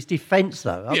running to his defence,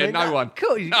 though. I mean, No one.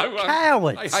 God, he's No one.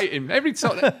 cowards. They hate him. Every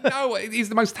Tottenham. No, he's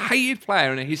the most hated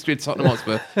player in the history of Tottenham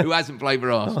Hotspur who hasn't played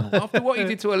for Arsenal. After what he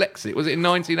did to Alexis, was it in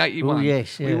 1981? Oh,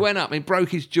 yes, yeah. He went up and he broke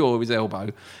his jaw with his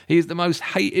elbow. He's the most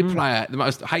hated player, the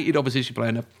most hated opposition player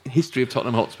in the history of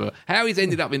Tottenham Hotspur. How he's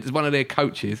ended up as one of their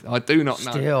coaches, I do not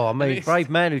know. Still, I mean, And brave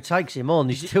man who takes him on,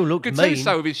 he still looks mean.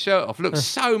 Gattuso with his shirt off looks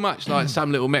so much like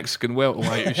some little Mexican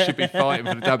welterweight who should be fighting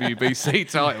for the WBC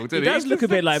title, doesn't he? does look a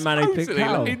bit like Manny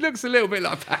Pacquiao. He looks a little bit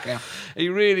like Pacquiao. He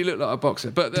really looked like a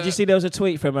boxer. But Did you see there was a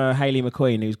tweet from Hayley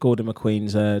McQueen, who's Gordon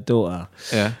McQueen's daughter?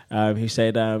 Yeah. Who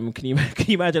said, "Can you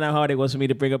imagine how hard it was for me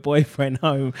to bring a boyfriend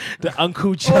home to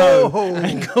Uncle Joe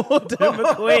and Gordon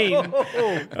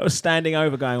McQueen?" I was standing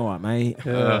over, going, "All right, mate,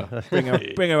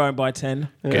 bring her home by 10."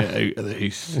 Get out of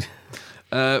this.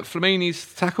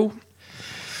 Flamini's tackle.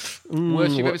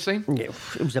 Worst you've ever seen? Yeah,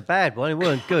 it was a bad one. It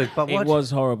wasn't good, but It was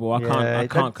horrible. I can't One of the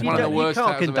condone it. worst You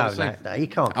can't tackles I've ever condone that. seen. No, you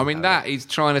can't. I mean, condone that he's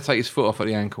trying to take his foot off at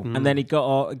the ankle. And then he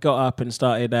got up and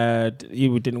started.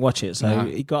 You didn't watch it, so No.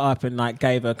 he got up and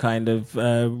gave a kind of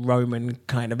Roman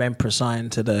kind of emperor sign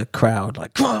to the crowd,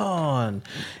 like "Come on!"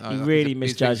 He really he thinks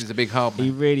misjudged. he's a big hard man.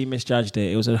 He really misjudged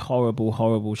it. It was a horrible,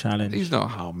 horrible challenge. He's not a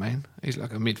hard man. He's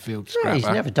like a midfield Yeah, scrapper. he's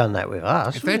never done that with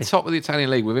us. If they're really. top of the Italian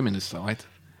league with him in the side,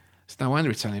 it's no wonder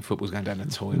Italian football's going down the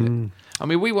toilet. I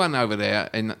mean, we won over there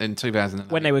in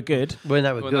 2008. When they were good. When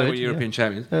they were when good, they were European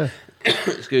champions.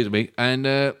 Excuse me.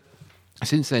 And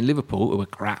since then, Liverpool, who were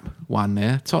crap, won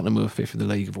there. Tottenham, who were fifth in the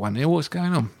league, have won there. What's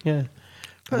going on? Yeah.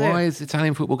 Why is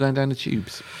Italian football going down the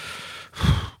tubes?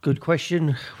 Good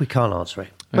question. We can't answer it.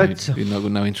 But But you're not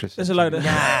got no interest. There's a load of.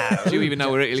 Do you even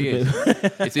know where Italy is?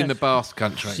 It's in the Basque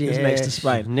country. It's next to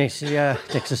Spain. Next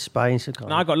to Spain. So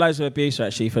No, I got loads of abuse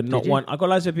actually for not you? I got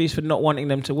loads of abuse for not wanting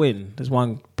them to win. There's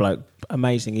one bloke,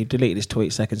 amazing. He deleted his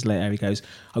tweet seconds later. He goes,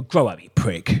 "Oh, grow up, you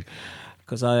prick."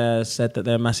 because I said that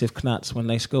they're massive knuts when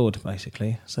they scored,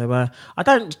 basically. So I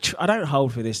don't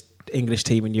hold for this English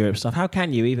team in Europe stuff. How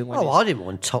can you even? When I didn't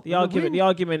want Tottenham. the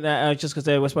argument that just because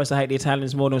they were supposed to hate the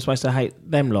Italians more than we're supposed to hate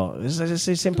them lot,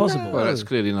 it's impossible. Well, that's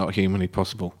clearly not humanly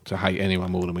possible to hate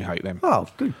anyone more than we hate them. Oh,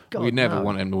 good God! We never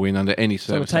want them to win under any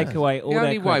So we'll circumstances. take away all the their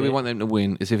only way we credit. want them to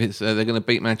win is if it's they're going to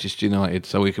beat Manchester United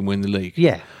so we can win the league.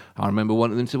 Yeah. I remember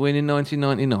wanting them to win in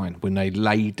 1999 when they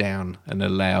laid down and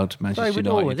allowed Manchester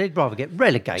United They'd rather get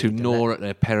relegated to than gnaw that. at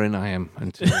their perineum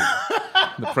until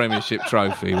the Premiership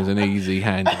trophy was an easy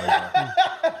handover.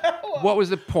 What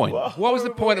was the point? What was the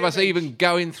point of us even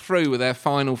going through with our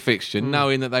final fixture,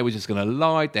 knowing that they were just going to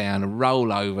lie down and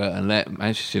roll over and let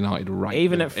Manchester United rape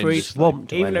Even them at in three, the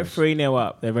swamp even at dwellers. 3-0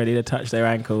 up, they're ready to touch their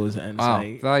ankles and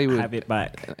say, they would- "Have it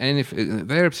back." And if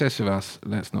they're obsessed with us,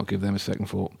 let's not give them a second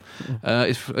thought.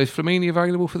 Is Flamini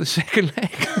available for the second leg?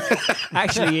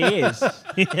 Actually, he is.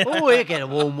 Oh, he'll get a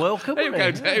warm welcome. He'll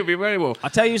won't he? be very well. I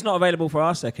tell you, who's not available for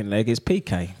our second leg is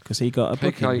PK because he got a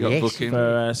booking PK got Yes. booking.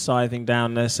 for scything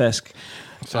down the Cesc.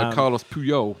 So Carlos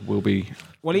Puyol will be.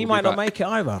 Well, he will might be not back. make it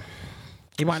either.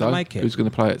 He might So, not make it. Who's going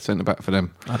to play at centre back for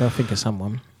them? I don't think of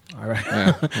someone. I reckon.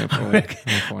 Yeah, they'll probably-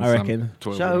 they'll find I some reckon.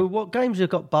 12-year-old. So, what games have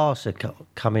got Barca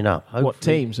coming up? What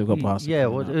Hopefully- teams have got Barca Yeah,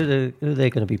 coming up? who are they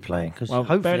going to be playing? Because Well,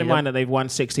 hopefully, bearing in mind that they've won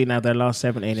 16 out of their last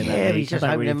 17 in yeah, that he's league, just I don't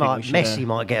hoping really they think might, we should, Messi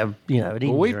might get an injury.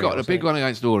 Well, we've got or a big something. one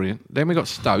against Orient. Then we got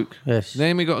Stoke. Yes.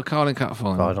 Then we got a Carling Cup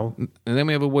final. And then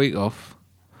we have a week off.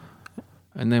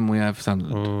 And then we have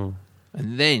Sunderland.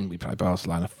 And then we play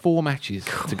Barcelona. 4 matches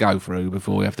to go through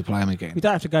before we have to play them again. We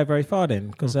don't have to go very far then,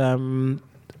 because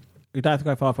we don't have to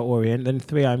go far for Orient. Then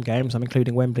 3 home games. I'm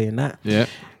including Wembley in that. Yeah,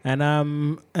 And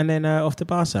then off to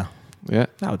Barca. yeah,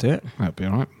 That'll do it. that'd be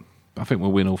all right. I think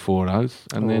we'll win all 4 of those,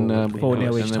 and then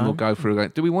 4-0 each and then we'll time. go through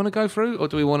again. Do we want to go through, or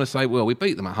do we want to say, well, we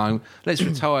beat them at home, let's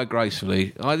retire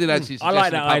gracefully? I did actually. I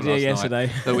like suggest in that the pub idea last yesterday.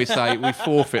 night that we say we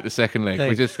forfeit the second leg.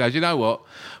 We just go, do you know what?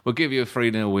 We'll give you a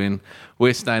 3-0 win.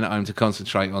 We're staying at home to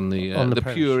concentrate on the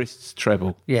Premiership. purists'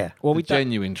 treble. Yeah. Well, The we don't-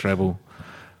 genuine treble.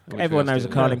 Everyone knows the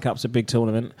Carling Cup's a big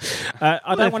tournament. I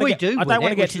if don't want we to do get. I win don't want it,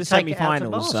 to get we to the should take it out to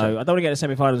semi-finals. Barca. So I don't want to get to the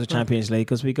semi-finals of Champions League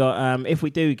because we got. If we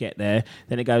do get there,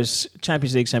 then it goes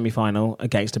Champions League semi-final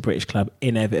against a British club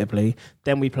inevitably.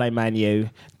 Then we play Man U.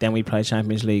 Then we play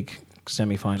Champions League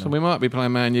semi-final. So we might be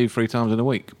playing Man U 3 times in a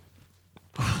week.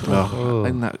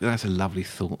 And that's a lovely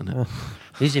thought, isn't it?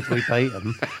 Is if we beat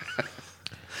them.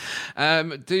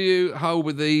 Do you hold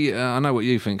with the? I know what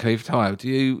you think, Keith. Tyler, do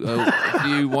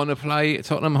you want to play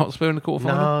Tottenham Hotspur in the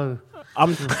quarterfinal?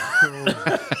 No.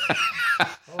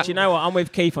 Do you know what? I'm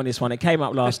with Keith on this one. It came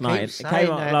up last keep night. It saying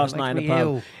came up that, last it night in makes the me pub.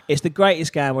 ill. It's the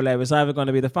greatest gamble ever. It's either going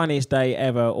to be the funniest day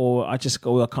ever, or I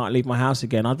can't leave my house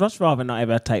again. I'd just rather not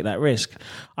ever take that risk.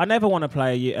 I never want to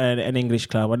play an English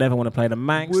club. I never want to play the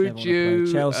Manx. never Would want to you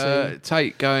play Chelsea?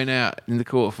 take going out in the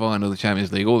quarterfinal of the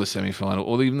Champions League, or the semi-final,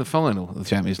 or even the final of the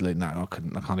Champions League? No, I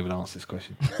couldn't. I can't even answer this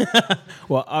question.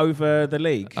 What, over the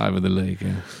league? Over the league,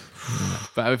 yeah.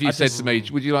 But if you said to me,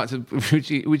 would you like to?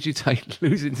 Would you take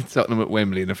losing to Tottenham at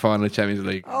Wembley in the final of the Champions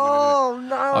League? Oh,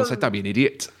 no. I'd say, don't be an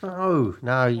idiot.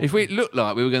 No. If we looked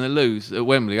like we were going to lose at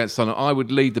Wembley against Tottenham, I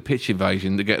would lead the pitch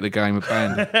invasion to get the game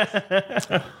abandoned.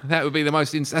 That would be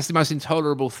that's the most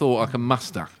intolerable thought I can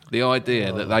muster. The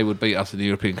idea that they would beat us in the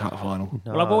European Cup final.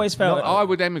 Well, I've always felt I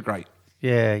would emigrate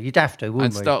Yeah, you'd have to,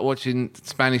 wouldn't and we? start watching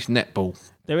Spanish netball.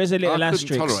 there is a little I couldn't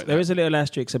asterisk. tolerate There that. is a little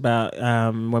asterisk about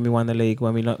when we won the league,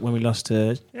 when we lost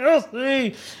to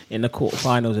Chelsea in the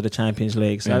quarterfinals of the Champions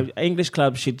League. So English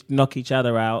clubs should knock each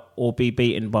other out or be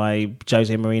beaten by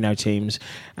Jose Mourinho teams,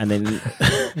 and then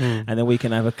and then we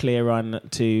can have a clear run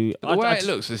to. The way it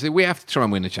looks is that we have to try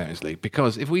and win the Champions League,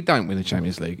 because if we don't win the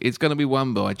Champions League, it's going to be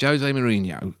won by Jose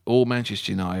Mourinho or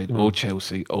Manchester United or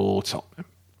Chelsea or Tottenham.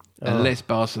 Unless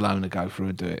Barcelona go through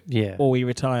and do it. Yeah. Or we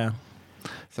retire.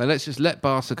 So let's just let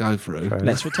Barca go through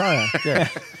Let's retire. Yeah.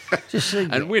 Just see.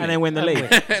 and win And it. then win the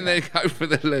league. And then go for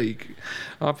the league.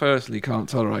 I personally can't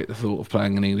tolerate the thought of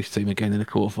playing an English team again in a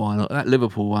quarter-final. That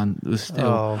Liverpool one was still,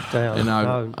 Oh, damn.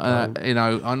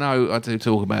 I know I do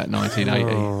talk about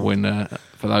 1980 when,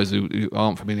 for those who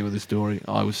aren't familiar with the story,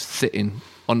 I was sitting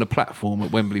on the platform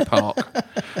at Wembley Park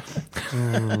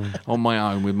on my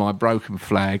own with my broken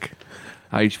flag,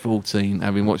 age 14,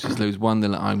 having watched us lose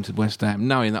 1-0 at home to West Ham,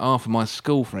 knowing that half of my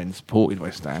school friends supported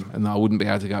West Ham and that I wouldn't be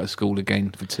able to go to school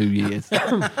again for 2 years.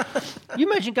 You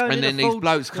imagine going And in then a these full-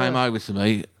 blokes came over to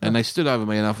me and they stood over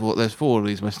me, and I thought, there's 4 of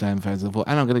these West Ham fans. I thought,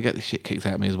 and I'm going to get the shit kicked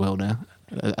out of me as well now.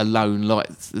 Alone, like,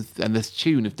 and this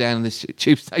tune of Down in this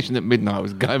tube station at midnight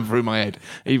was going through my head,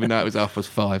 even though it was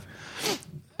 5:30.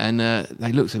 And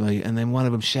they looked at me, and then one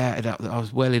of them shouted up, I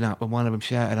was welling up, and one of them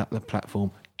shouted up the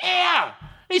platform, "Here!" Mother,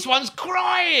 this one's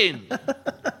crying.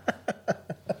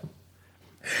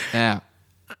 Now,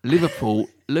 Liverpool,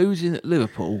 losing at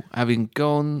Liverpool, having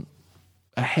gone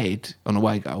ahead on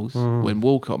away goals when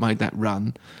Walcott made that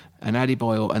run, and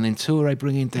Adebayor, and then Toure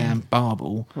bringing down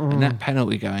Barbel, and that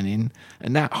penalty going in,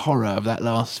 and that horror of that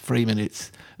last 3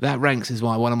 minutes, that ranks as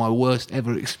one of my worst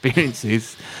ever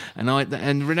experiences. And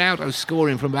Ronaldo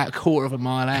scoring from about a quarter of a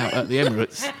mile out at the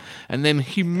Emirates, and them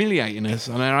humiliating us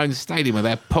on our own stadium with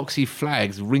our epoxy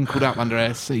flags wrinkled up under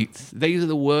our seats. These are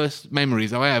the worst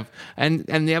memories I have. And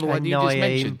the other one you just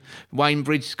mentioned, Wayne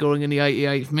Bridge scoring in the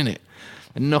 88th minute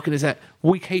and knocking us out.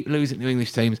 We keep losing to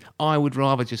English teams. I would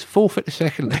rather just forfeit the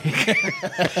second league.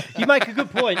 You make a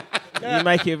good point. You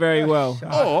make it very well.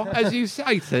 Or, as you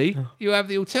say, T, you have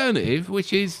the alternative,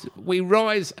 which is we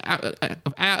rise out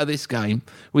of this game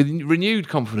with renewed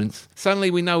confidence.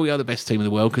 Suddenly we know we are the best team in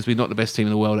the world because we're not the best team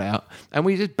in the world out. And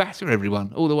we just batter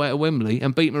everyone all the way to Wembley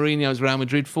and beat Mourinho's Real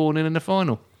Madrid 4-0 in the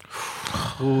final.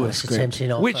 Oh, that's a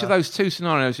tempting offer. Which of those two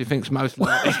scenarios do you think's most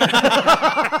likely?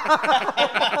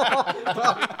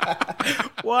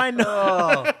 Why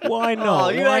not? Why not? Oh,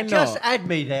 you Why had just not? had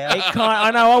me there.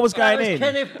 I know, I was That going was in.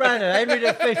 Kenneth Branagh, Henry V.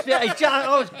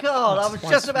 I was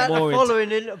just about to more follow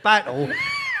him into battle.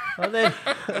 And then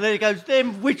he goes,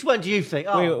 then which one do you think?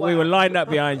 Oh, We were lined up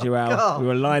behind you, Al. God. We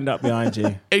were lined up behind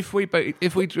you. If we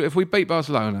beat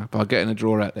Barcelona by getting a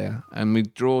draw out there and we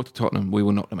draw to Tottenham, we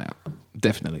will knock them out.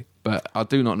 Definitely. But I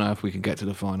do not know if we can get to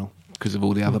the final because of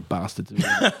all the other bastards.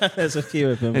 There's a few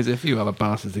of them. There's a few other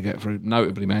bastards to get through,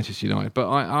 notably Manchester United. But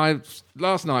I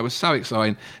last night was so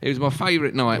exciting. It was my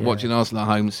favourite night watching Arsenal at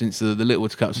home since the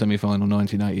Littlewoods Cup semi-final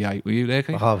 1988. Were you there,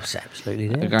 Keith? I was absolutely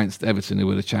there. Against Everton, who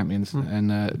were the champions, and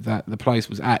that the place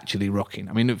was actually rocking.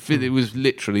 I mean, it was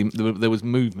literally there was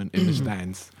movement in the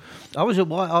stands. I was at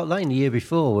White Hart Lane the year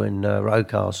before when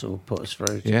Rocastle put us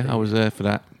through. Yeah, I was there for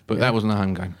that, but that wasn't a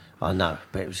home game. I know,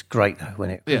 but it was great though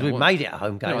when it. Yeah, we made it a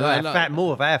home game.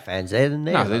 More of our fans there than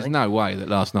theirs. No, there's no way that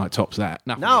last night tops that.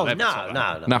 Nothing will ever top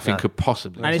that. Nothing could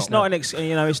possibly. And it's not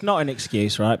it's not an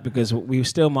excuse, right? Because we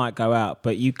still might go out,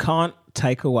 but you can't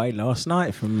take away last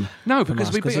night from because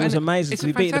us, it was amazing. It's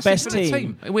we beat the best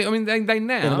team. I mean, they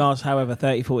now in the last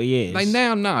 30, 40 years. They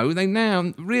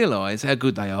now realise how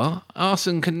good they are.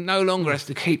 Arsene can no longer have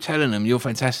to keep telling them, you're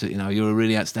fantastic, you're a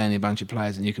really outstanding bunch of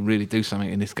players and you can really do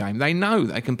something in this game. They know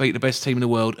they can beat the best team in the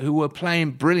world who were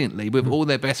playing brilliantly with all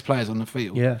their best players on the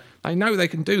field. Yeah. They know they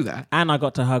can do that. And I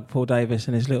got to hug Paul Davis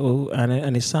and his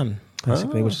and his son.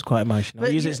 Basically, which is quite emotional. I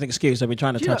use it as an excuse. I've been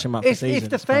trying to touch him up for seasons. If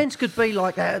the fans could be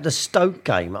like that at the Stoke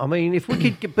game, I mean, if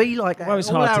we could be like that at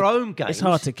all our own games. It's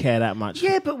hard to care that much.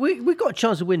 Yeah, but we've got a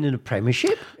chance of winning the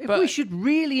Premiership. We should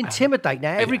really intimidate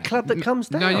now every club that comes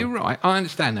down. No, you're right. I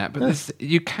understand that. But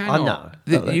you cannot.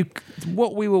 I know.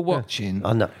 What we were watching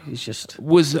I know. It's just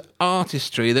was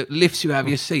artistry that lifts you out of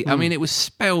your seat. I mean, it was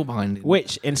spellbinding.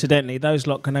 Which, incidentally, those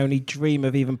lot can only dream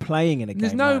of even playing in a game.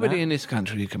 There's nobody in this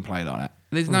country who can play like that.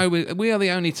 There's we are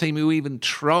the only team who even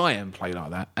try and play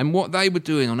like that. And what they were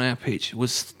doing on our pitch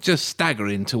was just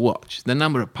staggering to watch. The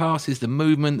number of passes, the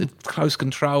movement, the close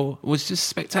control was just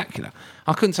spectacular.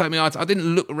 I couldn't take my eyes. I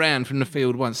didn't look around from the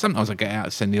field once. Sometimes I get out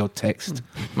and send the odd text,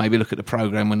 maybe look at the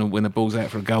programme when the ball's out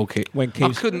for a goal kick. When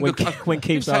Keith's take my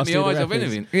eyes off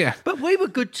anything. Yeah. But we were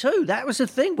good too. That was the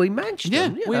thing. We matched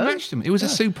them. Yeah, we matched them. It was a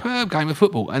superb game of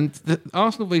football. And the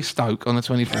Arsenal v Stoke on the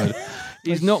 23rd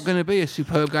is not going to be a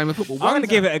superb game of football. I'm going to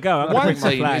give it a go. One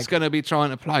team is going to be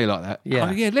trying to play like that.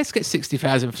 Yeah, let's get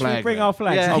 60,000 flags. Bring our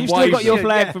flags. Yeah. You've still got your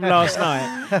flag from last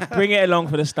night. Bring it along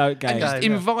for the Stoke game. And just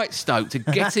invite Stoke to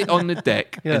get it on the deck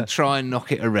and try and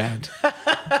knock it around.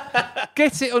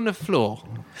 Get it on the floor.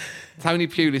 Tony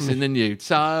Pulis in the nude.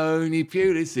 Tony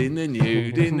Pulis in the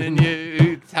nude,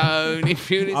 Tony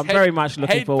Pulis. I'm very much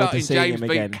looking forward to seeing him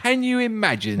again. Can you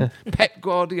imagine Pep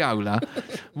Guardiola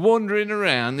wandering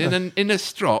around in a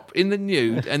strop, in the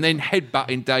nude, and then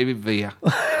headbutting David Villa?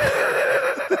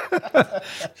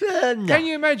 Can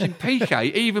you imagine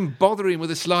Piqué even bothering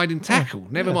with a sliding tackle?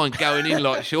 Never mind going in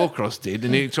like Shawcross did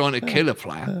and he trying to kill a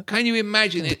player. Can you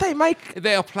imagine it?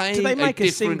 They are playing a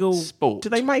different sport. Do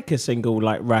they make a single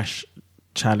like rash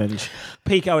challenge?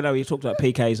 Piqué, I know you talked about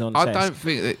Piqué's on. I don't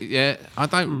think that. I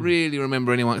don't really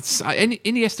remember anyone.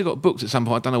 Iniesta got booked at some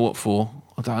point. I don't know what for.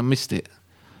 I missed it.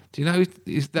 Do you know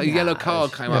the yellow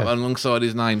card came up alongside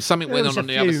his name? Something went on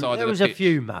the other side of the pitch. There was a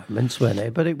few moments, weren't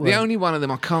there? But the only one of them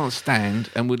I can't stand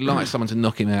and would like someone to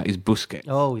knock him out is Busquets.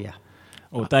 Oh, yeah.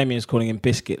 Or Damien's calling him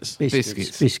Biscuits.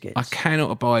 Biscuits. I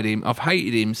cannot abide him. I've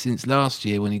hated him since last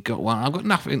year when he got one. I've got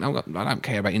nothing. I don't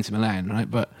care about Inter Milan, right?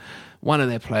 But one of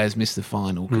their players missed the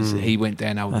final because he went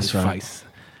down holding his face.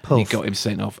 And he got him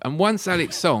sent off. And once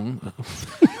Alex Song...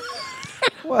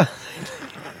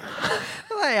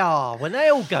 Well, they are. When they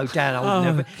all go down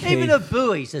holding their face. Even the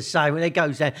buoy's the same. When they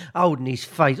goes down holding his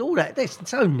face. All that. That's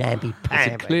so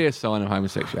namby-pamby. It's a clear sign of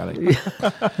homosexuality.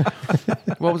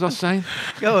 What was I saying?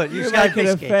 Go on, You're making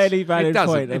a fairly It valid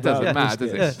point. doesn't matter,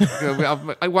 does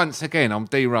it? Once again, I'm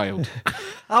derailed.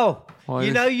 Oh, Why you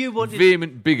this know you wanted...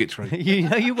 vehement bigotry. You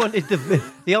know you wanted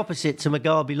the opposite to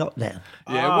Mugabe lockdown.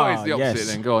 Yeah, what is the opposite yes.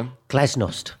 then? Go on.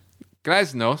 Glasnost.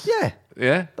 Glasnost? Yeah.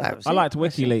 Yeah? That was I it. liked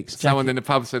WikiLeaks. Someone in the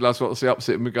pub said last what's the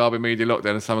opposite of Mugabe media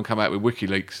lockdown, and someone come out with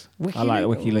WikiLeaks. I like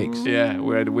WikiLeaks. Yeah,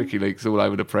 we had WikiLeaks all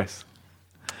over the press.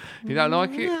 You don't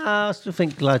like it? No, I still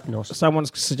think Glasnost.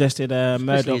 Someone's suggested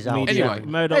Murdoch his old. media, Anyway.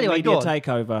 Murdoch Anyway, media go on.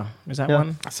 takeover. Is that Yeah.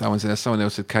 one? Someone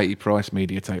else said Katie Price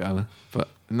media takeover, but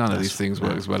none of these things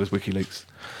work as well as WikiLeaks.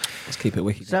 Let's keep it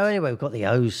WikiLeaks. So anyway, we've got the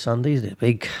O's Sundays. They're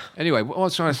big. Anyway, what I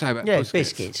was trying to say about Yeah, Busquets,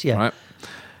 biscuits, yeah. Right?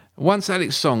 Once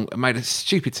Alex Song made a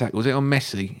stupid tackle, was it on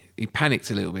Messi? He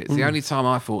panicked a little bit. It's the only time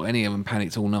I thought any of them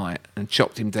panicked all night and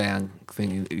chopped him down,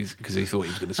 thinking because he thought he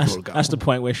was going to score a goal. That's the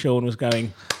point where Sean was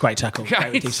going, great tackle.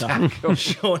 Great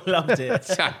Sean loved it.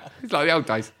 It's like the old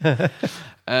days.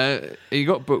 He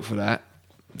got booked for that.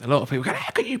 A lot of people go,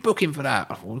 how can you book him for that?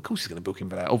 I thought, well, of course he's going to book him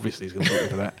for that. Obviously he's going to book him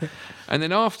for that. And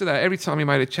then after that, every time he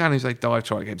made a challenge, they dive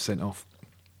try to get him sent off.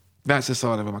 That's the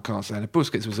side of him I can't stand.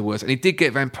 Busquets was the worst. And he did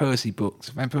get Van Persie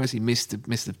booked. Van Persie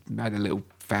had a little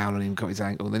foul on him, got his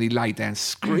ankle, and then he laid down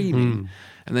screaming.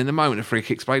 And then the moment the free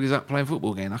kick played, he's up playing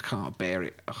football again. I can't bear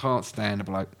it. I can't stand the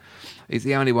bloke. He's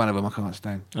the only one of them I can't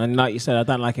stand. And like you said, I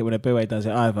don't like it when Abue does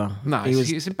it either. No,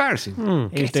 it's embarrassing.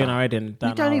 He was doing our head in.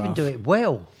 You don't even do it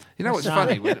well. You know what's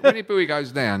funny? When Ibui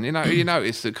goes down, you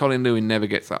notice that Colin Lewin never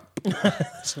gets up.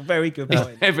 That's a very good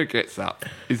point. Never gets up.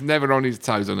 He's never on his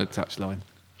toes on the touchline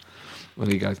when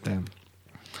he goes down.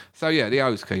 So, yeah, the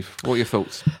O's, Keith. What are your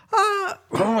thoughts?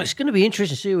 It's going to be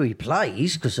interesting to see who he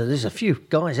plays because there's a few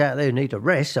guys out there who need a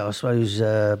rest. I suppose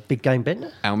Big Game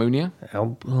Bender. Almunia?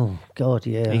 Oh, God,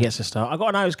 yeah. He gets a start. I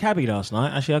got an O's cabbie last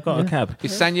night. Actually, I got a cab.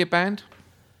 Is Sanya banned?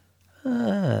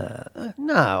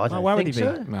 No, I don't Why would he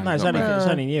think be? so. No, it's not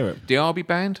only in Europe. Diaby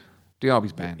banned?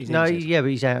 Diaby's banned. He's No, injured. yeah, but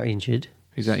he's out injured.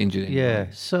 He's that injured. Yeah,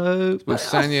 so... But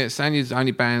Sanya's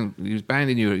only banned. He was banned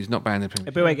in Europe. He's not banned in the Premier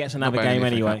League. Abue gets another Not banned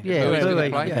game in the FA anyway. Cup. Yeah, Abue's gonna Abue,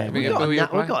 play? yeah. You think We've Abue will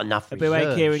play? got enough Abue,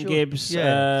 reserves, Kieran sure. Gibbs,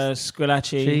 Yeah.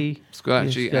 Squillaci,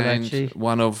 Scratchy and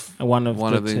one of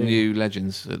the two. new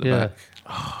legends at the Yeah. back.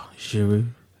 Giroud.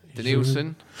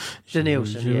 Denilson,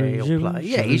 Denilson, yeah, he'll play.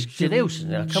 Yeah, he's Denilson.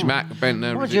 Come on. Schmack,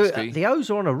 Bentner, Mind you, Rosicky. the O's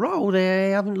are on a roll.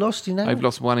 They haven't lost in that. They've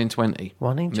lost 1 in 20.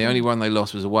 1 in And the 20. only one they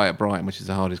lost was away at Brighton, which is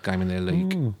the hardest game in their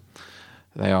league.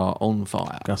 They are on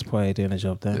fire. Gus Poyet doing a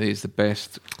job there. It's the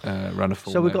best run of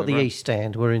form. So we've got they've the ever East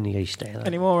Stand. We're in the East Stand.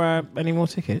 Any more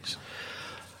tickets?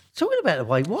 Talking about the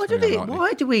away, why very unlikely.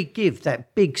 why do we give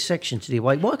that big section to the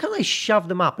away? Why can't they shove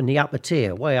them up in the upper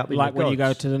tier, way up in Like the when you go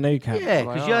gods? to the new camp. Yeah,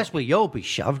 because that's where you'll be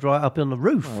shoved right up on the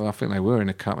roof. Well, I think they were in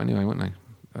the cup anyway, weren't they?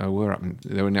 They were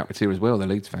in the upper tier as well, the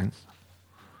Leeds fans.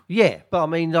 Yeah, but I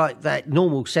mean, like that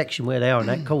normal section where they are in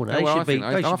that corner, they Well, should be.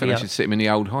 I think they should sit them in the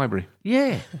old Highbury.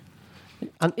 Yeah,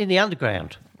 and in the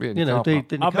underground. Yeah, in you the know, car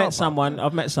park. in the I've car met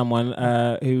park.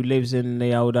 someone who lives in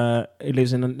the old who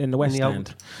lives in the West the old-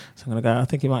 Stand. So I'm gonna go. I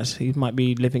think he might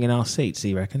be living in our seats.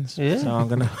 He reckons. Yeah. So I'm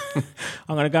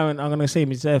gonna go and I'm gonna see him.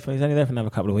 He's only there for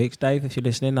another couple of weeks. Dave, if you're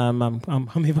listening, I'm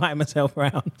inviting myself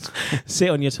around. Sit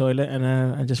on your toilet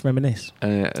and just reminisce.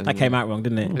 That came out wrong,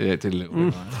 didn't it? Yeah, it did a little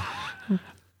bit.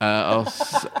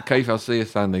 Keith, I'll see you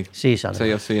Sunday. See you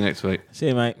Sunday. I'll see you next week. See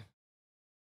you, mate.